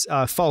that's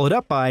followed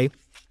up by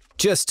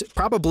just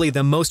probably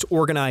the most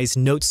organized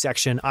notes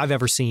section I've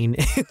ever seen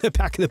in the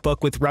back of the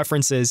book with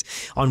references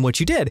on what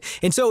you did.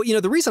 And so,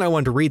 the reason I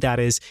wanted to read that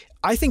is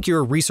I think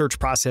your research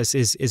process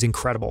is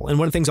incredible. And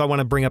one of the things I want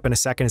to bring up in a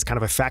second is kind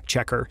of a fact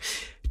checker.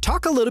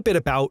 Talk a little bit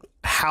about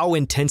how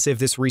intensive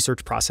this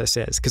research process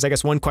is. Because I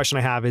guess one question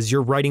I have is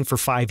you're writing for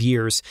 5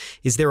 years.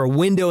 Is there a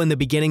window in the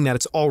beginning that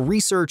it's all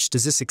research?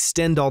 Does this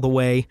extend all the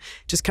way?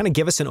 Just kind of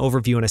give us an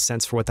overview and a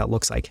sense for what that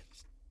looks like.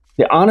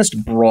 The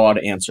honest, broad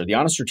answer, the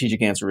honest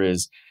strategic answer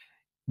is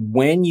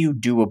when you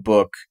do a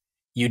book,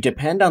 you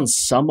depend on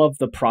some of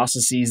the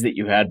processes that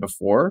you had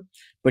before,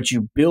 but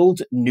you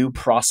build new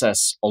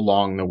process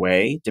along the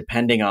way,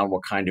 depending on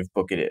what kind of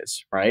book it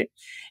is, right?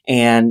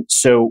 And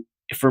so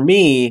for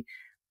me,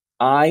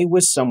 I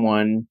was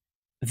someone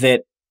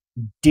that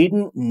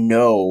didn't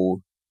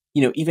know,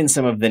 even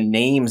some of the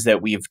names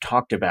that we've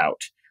talked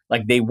about.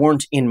 Like they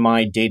weren't in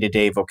my day to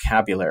day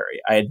vocabulary.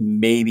 I had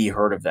maybe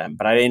heard of them,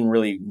 but I didn't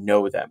really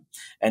know them.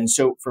 And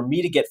so for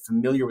me to get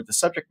familiar with the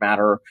subject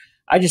matter,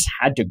 I just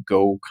had to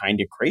go kind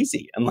of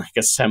crazy and like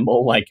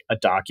assemble like a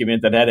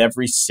document that had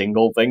every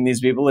single thing these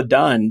people had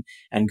done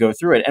and go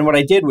through it. And what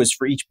I did was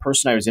for each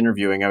person I was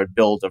interviewing, I would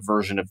build a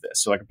version of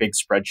this. So like a big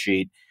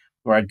spreadsheet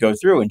where I'd go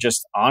through and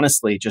just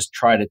honestly just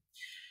try to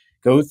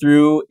go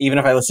through, even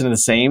if I listened to the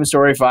same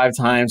story 5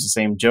 times, the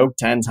same joke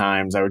 10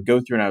 times, I would go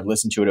through and I would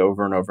listen to it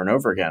over and over and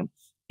over again.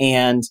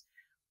 And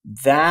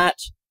that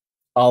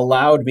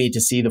allowed me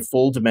to see the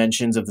full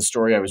dimensions of the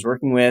story I was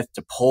working with,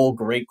 to pull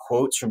great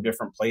quotes from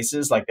different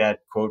places, like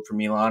that quote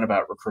from Elon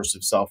about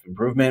recursive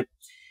self-improvement.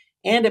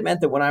 And it meant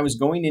that when I was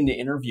going into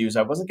interviews,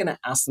 I wasn't going to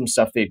ask them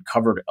stuff they'd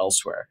covered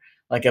elsewhere.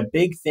 Like a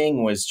big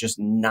thing was just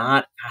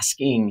not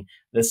asking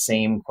the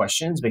same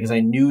questions because I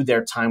knew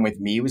their time with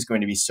me was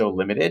going to be so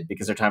limited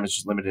because their time is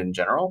just limited in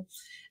general.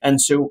 And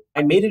so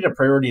I made it a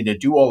priority to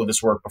do all of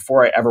this work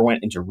before I ever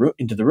went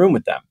into the room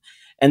with them.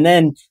 And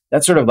then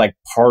that's sort of like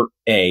part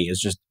A is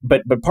just,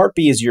 but part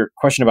B is your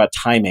question about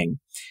timing.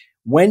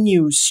 When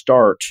you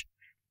start,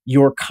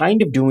 you're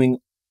kind of doing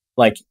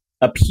like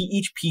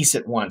each piece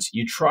at once.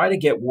 You try to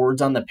get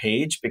words on the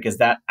page because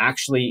that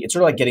actually, it's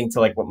sort of like getting to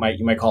like what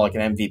you might call like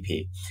an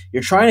MVP.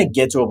 You're trying to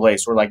get to a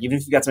place where like, even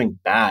if you got something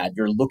bad,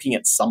 you're looking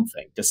at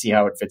something to see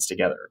how it fits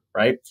together,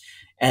 right?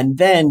 And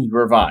then you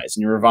revise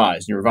and you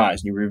revise and you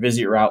revise and you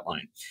revisit your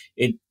outline.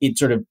 It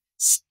sort of,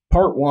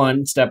 part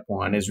one, step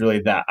one is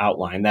really that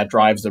outline that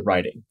drives the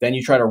writing. Then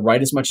you try to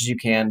write as much as you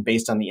can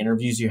based on the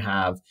interviews you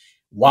have,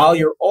 while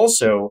you're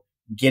also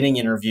getting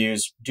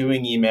interviews,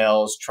 doing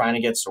emails, trying to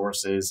get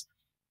sources.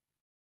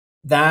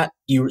 That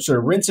you sort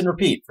of rinse and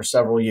repeat for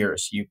several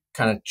years. You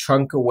kind of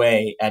chunk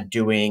away at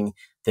doing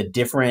the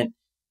different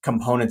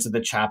components of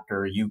the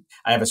chapter.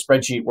 I have a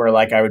spreadsheet where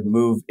like I would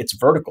move, it's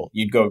vertical.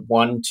 You'd go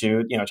 1,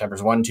 2,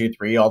 chapters 1, 2,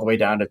 3, all the way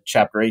down to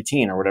chapter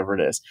 18 or whatever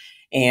it is.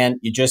 And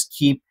you just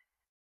keep.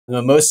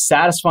 The most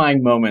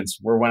satisfying moments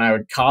were when I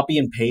would copy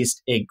and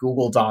paste a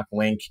Google Doc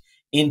link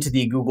into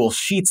the Google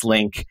Sheets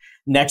link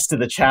next to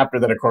the chapter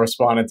that it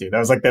corresponded to. That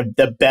was like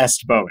the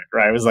best moment,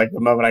 right? It was like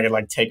the moment I could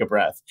like take a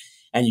breath.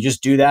 And you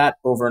just do that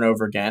over and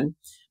over again.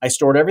 I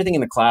stored everything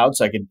in the cloud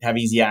so I could have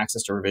easy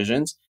access to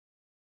revisions.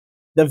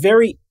 The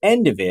very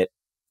end of it,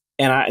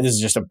 and this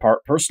is just a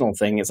personal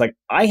thing, it's like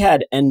I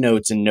had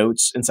endnotes and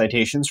notes and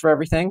citations for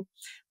everything,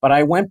 but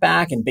I went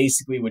back and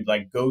basically would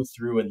like go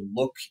through and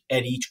look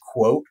at each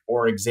quote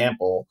or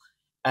example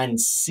and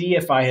see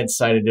if I had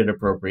cited it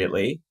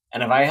appropriately.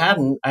 And if I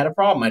hadn't, I had a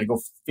problem. I had to go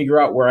figure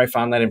out where I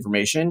found that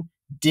information,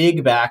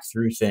 dig back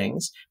through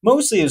things.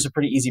 Mostly it was a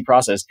pretty easy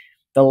process.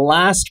 The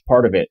last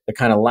part of it, the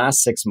kind of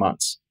last 6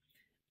 months,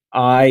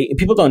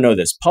 people don't know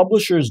this.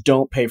 Publishers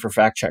don't pay for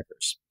fact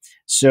checkers.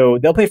 So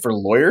they'll pay for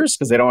lawyers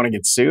because they don't want to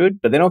get sued,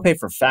 but they don't pay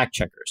for fact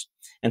checkers.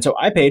 And so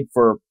I paid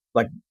for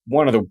like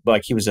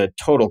he was a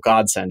total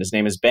godsend. His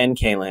name is Ben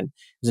Kalin.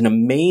 He's an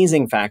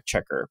amazing fact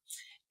checker.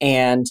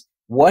 And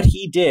what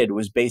he did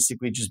was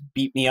basically just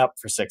beat me up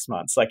for 6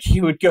 months. Like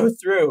he would go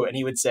through and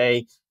he would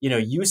say,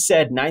 you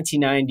said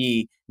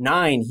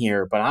 1999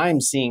 here, but I'm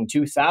seeing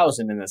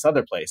 2000 in this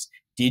other place.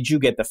 Did you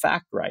get the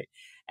fact right?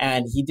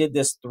 And he did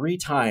this 3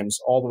 times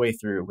all the way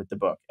through with the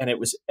book. And it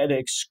was an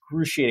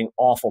excruciating,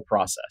 awful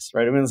process,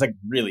 right? I mean, it was like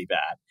really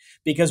bad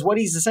because what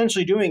he's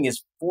essentially doing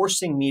is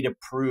forcing me to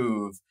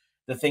prove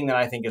the thing that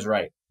I think is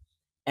right.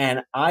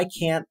 And I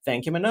can't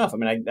thank him enough. I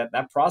mean,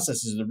 that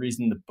process is the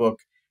reason the book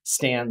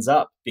stands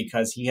up,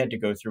 because he had to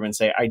go through and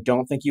say, I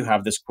don't think you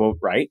have this quote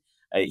right.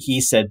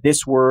 He said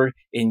this word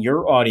in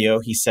your audio.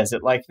 He says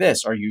it like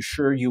this. Are you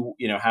sure you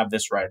have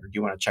this right? Or do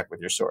you want to check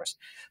with your source?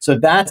 So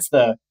that's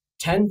the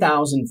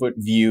 10,000 foot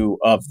view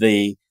of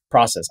the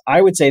process.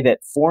 I would say that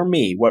for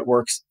me, what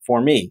works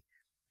for me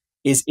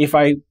is if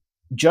I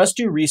just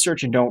do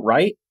research and don't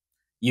write,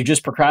 you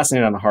just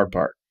procrastinate on the hard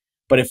part.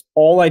 But if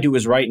all I do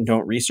is write and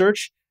don't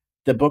research,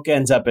 the book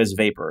ends up as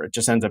vapor. It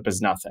just ends up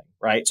as nothing,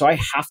 right? So I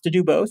have to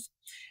do both.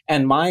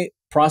 And my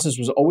process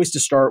was always to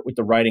start with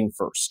the writing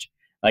first.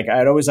 Like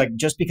I'd always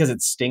just because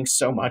it stinks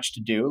so much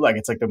to do, like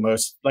it's like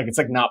it's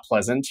like not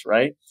pleasant,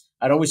 right?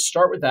 I'd always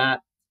start with that,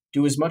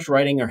 do as much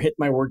writing or hit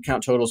my word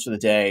count totals for the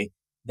day,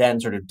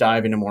 then sort of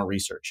dive into more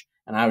research.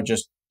 And I would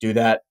just do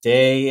that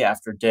day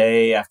after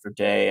day after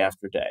day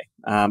after day.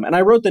 And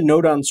I wrote the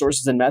note on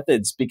sources and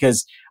methods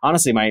because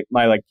honestly, my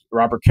like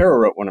Robert Caro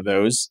wrote one of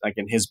those, like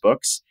in his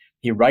books.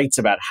 He writes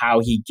about how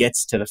he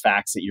gets to the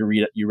facts that you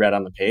read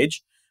on the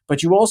page.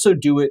 But you also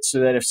do it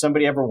so that if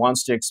somebody ever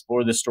wants to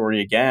explore the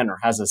story again or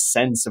has a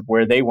sense of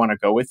where they want to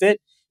go with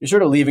it, you're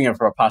sort of leaving it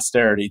for a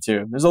posterity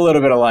too. There's a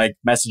little bit of like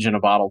message in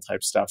a bottle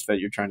type stuff that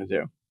you're trying to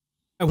do.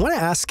 I want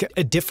to ask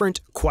a different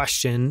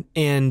question,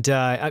 and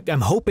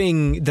I'm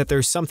hoping that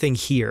there's something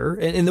here.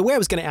 And the way I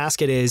was going to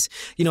ask it is,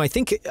 I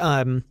think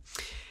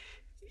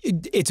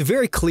it's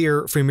very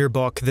clear from your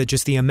book that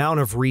just the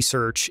amount of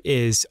research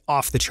is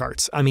off the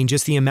charts. I mean,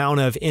 just the amount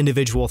of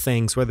individual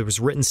things, whether it was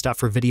written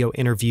stuff or video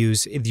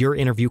interviews, your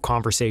interview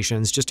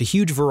conversations, just a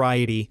huge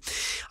variety.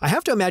 I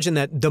have to imagine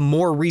that the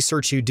more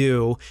research you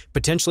do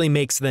potentially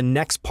makes the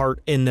next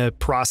part in the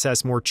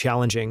process more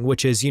challenging,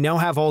 which is you now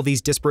have all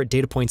these disparate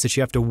data points that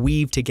you have to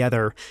weave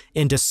together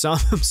into some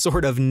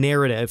sort of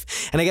narrative.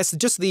 And I guess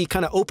just the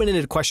kind of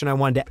open-ended question I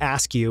wanted to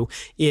ask you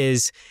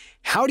is,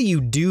 how do you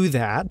do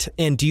that?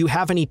 And do you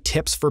have any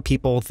tips for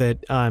people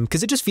that,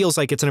 because it just feels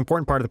like it's an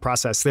important part of the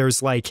process.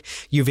 There's like,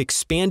 you've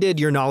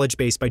expanded your knowledge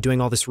base by doing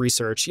all this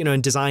research,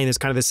 in design, there's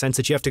kind of this sense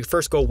that you have to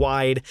first go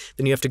wide,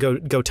 then you have to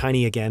go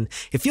tiny again.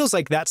 It feels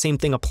like that same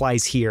thing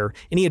applies here.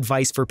 Any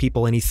advice for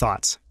people? Any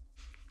thoughts?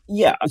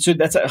 Yeah, so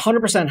that's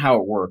 100% how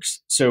it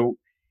works. So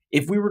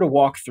if we were to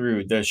walk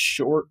through the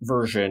short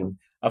version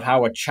of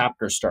how a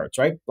chapter starts,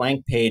 right?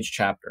 Blank page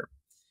chapter.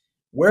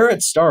 Where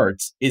it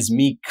starts is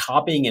me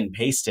copying and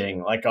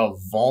pasting like a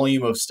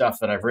volume of stuff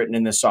that I've written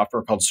in this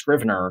software called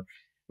Scrivner,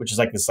 which is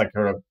like this like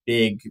sort of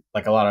big,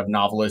 like a lot of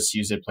novelists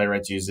use it,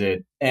 playwrights use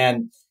it.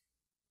 And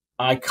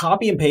I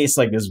copy and paste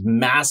like this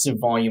massive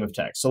volume of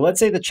text. So let's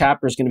say the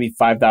chapter is going to be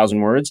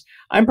 5,000 words.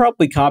 I'm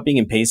probably copying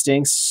and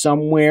pasting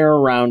somewhere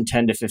around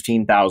 10 to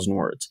 15,000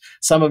 words.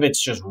 Some of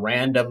it's just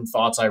random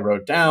thoughts I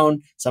wrote down.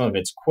 Some of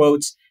it's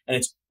quotes, and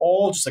it's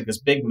all just like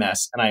this big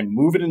mess. And I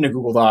move it into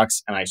Google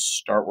Docs and I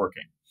start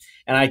working.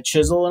 And I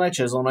chisel and I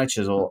chisel and I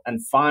chisel.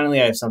 And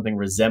finally, I have something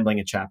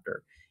resembling a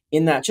chapter.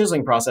 In that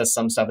chiseling process,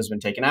 some stuff has been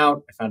taken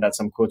out. I found out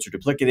some quotes are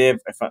duplicative.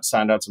 I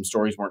found out some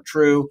stories weren't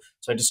true.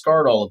 So I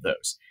discard all of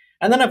those.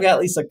 And then I've got at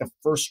least like the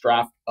first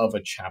draft of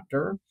a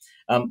chapter.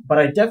 But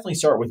I definitely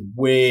start with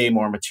way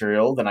more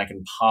material than I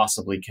can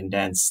possibly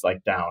condense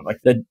like down. Like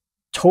the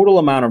total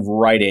amount of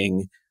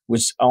writing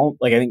was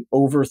I think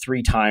over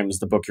 3 times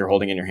the book you're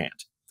holding in your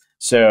hand.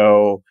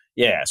 So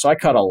yeah, so I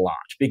cut a lot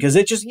because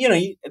it just,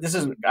 this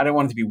isn't, I don't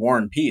want it to be War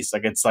and Peace.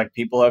 Like, it's like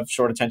people have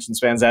short attention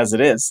spans as it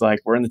is. Like,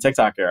 we're in the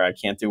TikTok era. I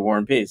can't do War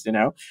and Peace,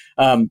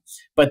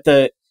 But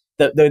the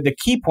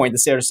key point, the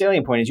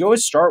salient point is you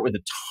always start with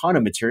a ton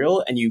of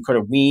material and you kind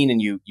of wean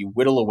and you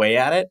whittle away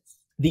at it.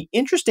 The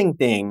interesting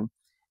thing,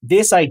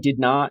 this I did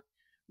not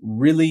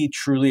really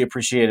truly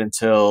appreciate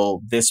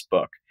until this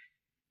book.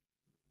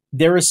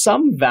 There is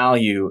some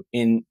value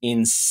in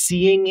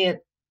seeing it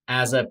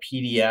as a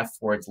PDF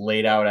where it's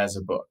laid out as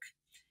a book.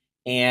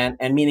 And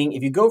meaning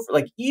if you go for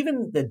like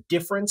even the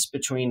difference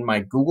between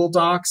my Google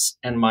Docs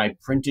and my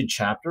printed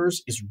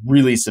chapters is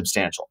really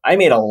substantial. I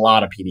made a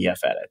lot of PDF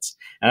edits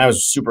and I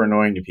was super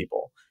annoying to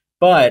people.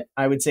 But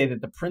I would say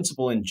that the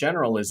principle in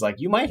general is like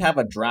you might have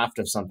a draft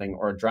of something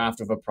or a draft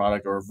of a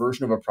product or a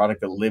version of a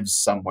product that lives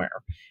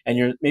somewhere. And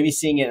you're maybe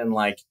seeing it in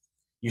like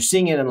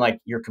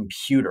your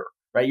computer,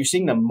 right? You're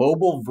seeing the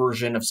mobile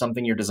version of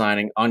something you're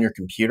designing on your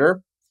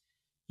computer.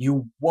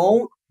 You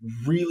won't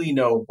really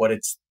know what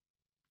it's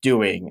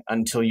doing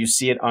until you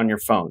see it on your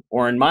phone.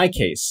 Or in my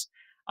case,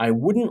 I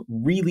wouldn't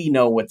really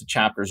know what the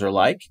chapters are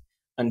like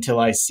until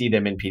I see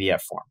them in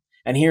PDF form.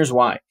 And here's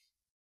why.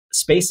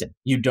 Spacing.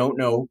 You don't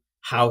know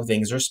how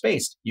things are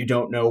spaced. You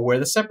don't know where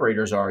the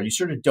separators are. You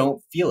sort of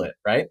don't feel it,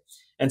 right?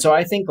 And so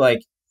I think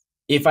like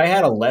if I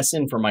had a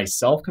lesson for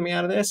myself coming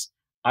out of this,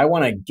 I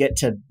want to get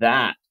to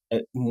that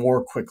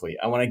more quickly.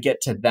 I want to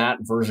get to that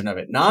version of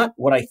it. Not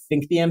what I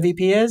think the MVP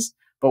is,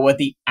 but what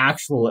the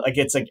actual, like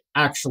it's like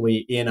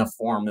actually in a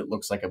form that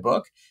looks like a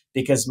book,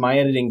 because my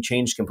editing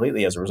changed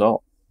completely as a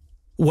result.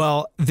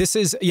 Well, this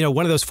is,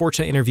 one of those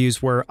fortunate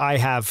interviews where I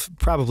have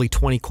probably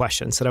 20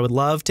 questions that I would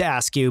love to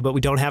ask you, but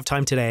we don't have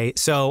time today.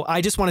 So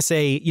I just want to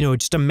say,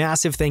 just a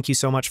massive thank you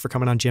so much for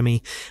coming on,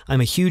 Jimmy. I'm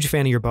a huge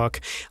fan of your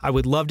book. I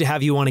would love to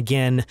have you on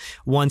again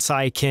once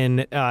I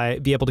can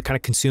be able to kind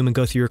of consume and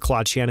go through your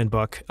Claude Shannon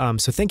book.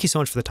 So thank you so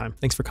much for the time.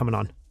 Thanks for coming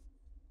on.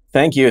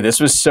 Thank you. This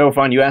was so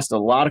fun. You asked a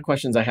lot of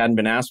questions I hadn't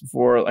been asked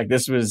before. Like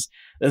this was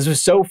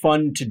so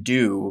fun to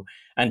do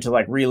and to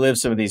like relive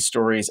some of these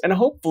stories and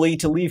hopefully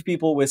to leave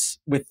people with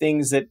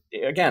things that,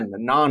 again, the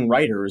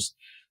non-writers,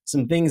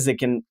 some things that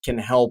can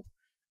help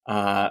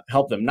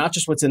them, not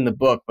just what's in the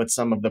book, but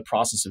some of the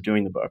process of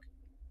doing the book.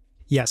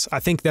 Yes, I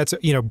think that's,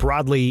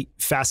 broadly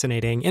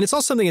fascinating. And it's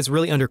also something that's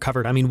really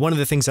undercovered. I mean, one of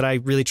the things that I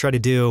really try to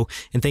do,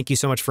 and thank you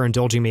so much for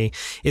indulging me,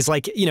 is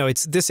like,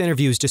 this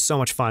interview is just so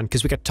much fun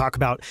because we got to talk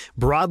about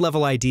broad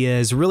level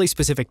ideas, really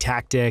specific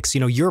tactics,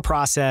 your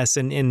process.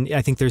 And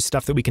I think there's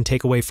stuff that we can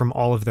take away from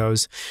all of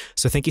those.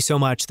 So thank you so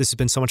much. This has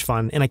been so much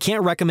fun. And I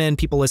can't recommend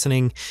people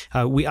listening.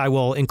 I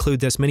will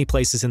include this many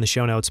places in the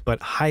show notes, but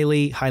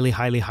highly, highly,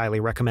 highly, highly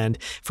recommend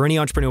for any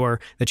entrepreneur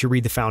that you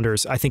read The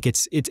Founders. I think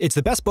it's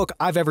the best book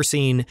I've ever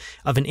seen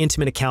of an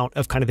intimate account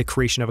of kind of the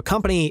creation of a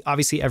company.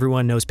 Obviously,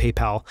 everyone knows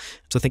PayPal.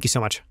 So thank you so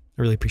much.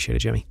 I really appreciate it,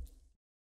 Jimmy.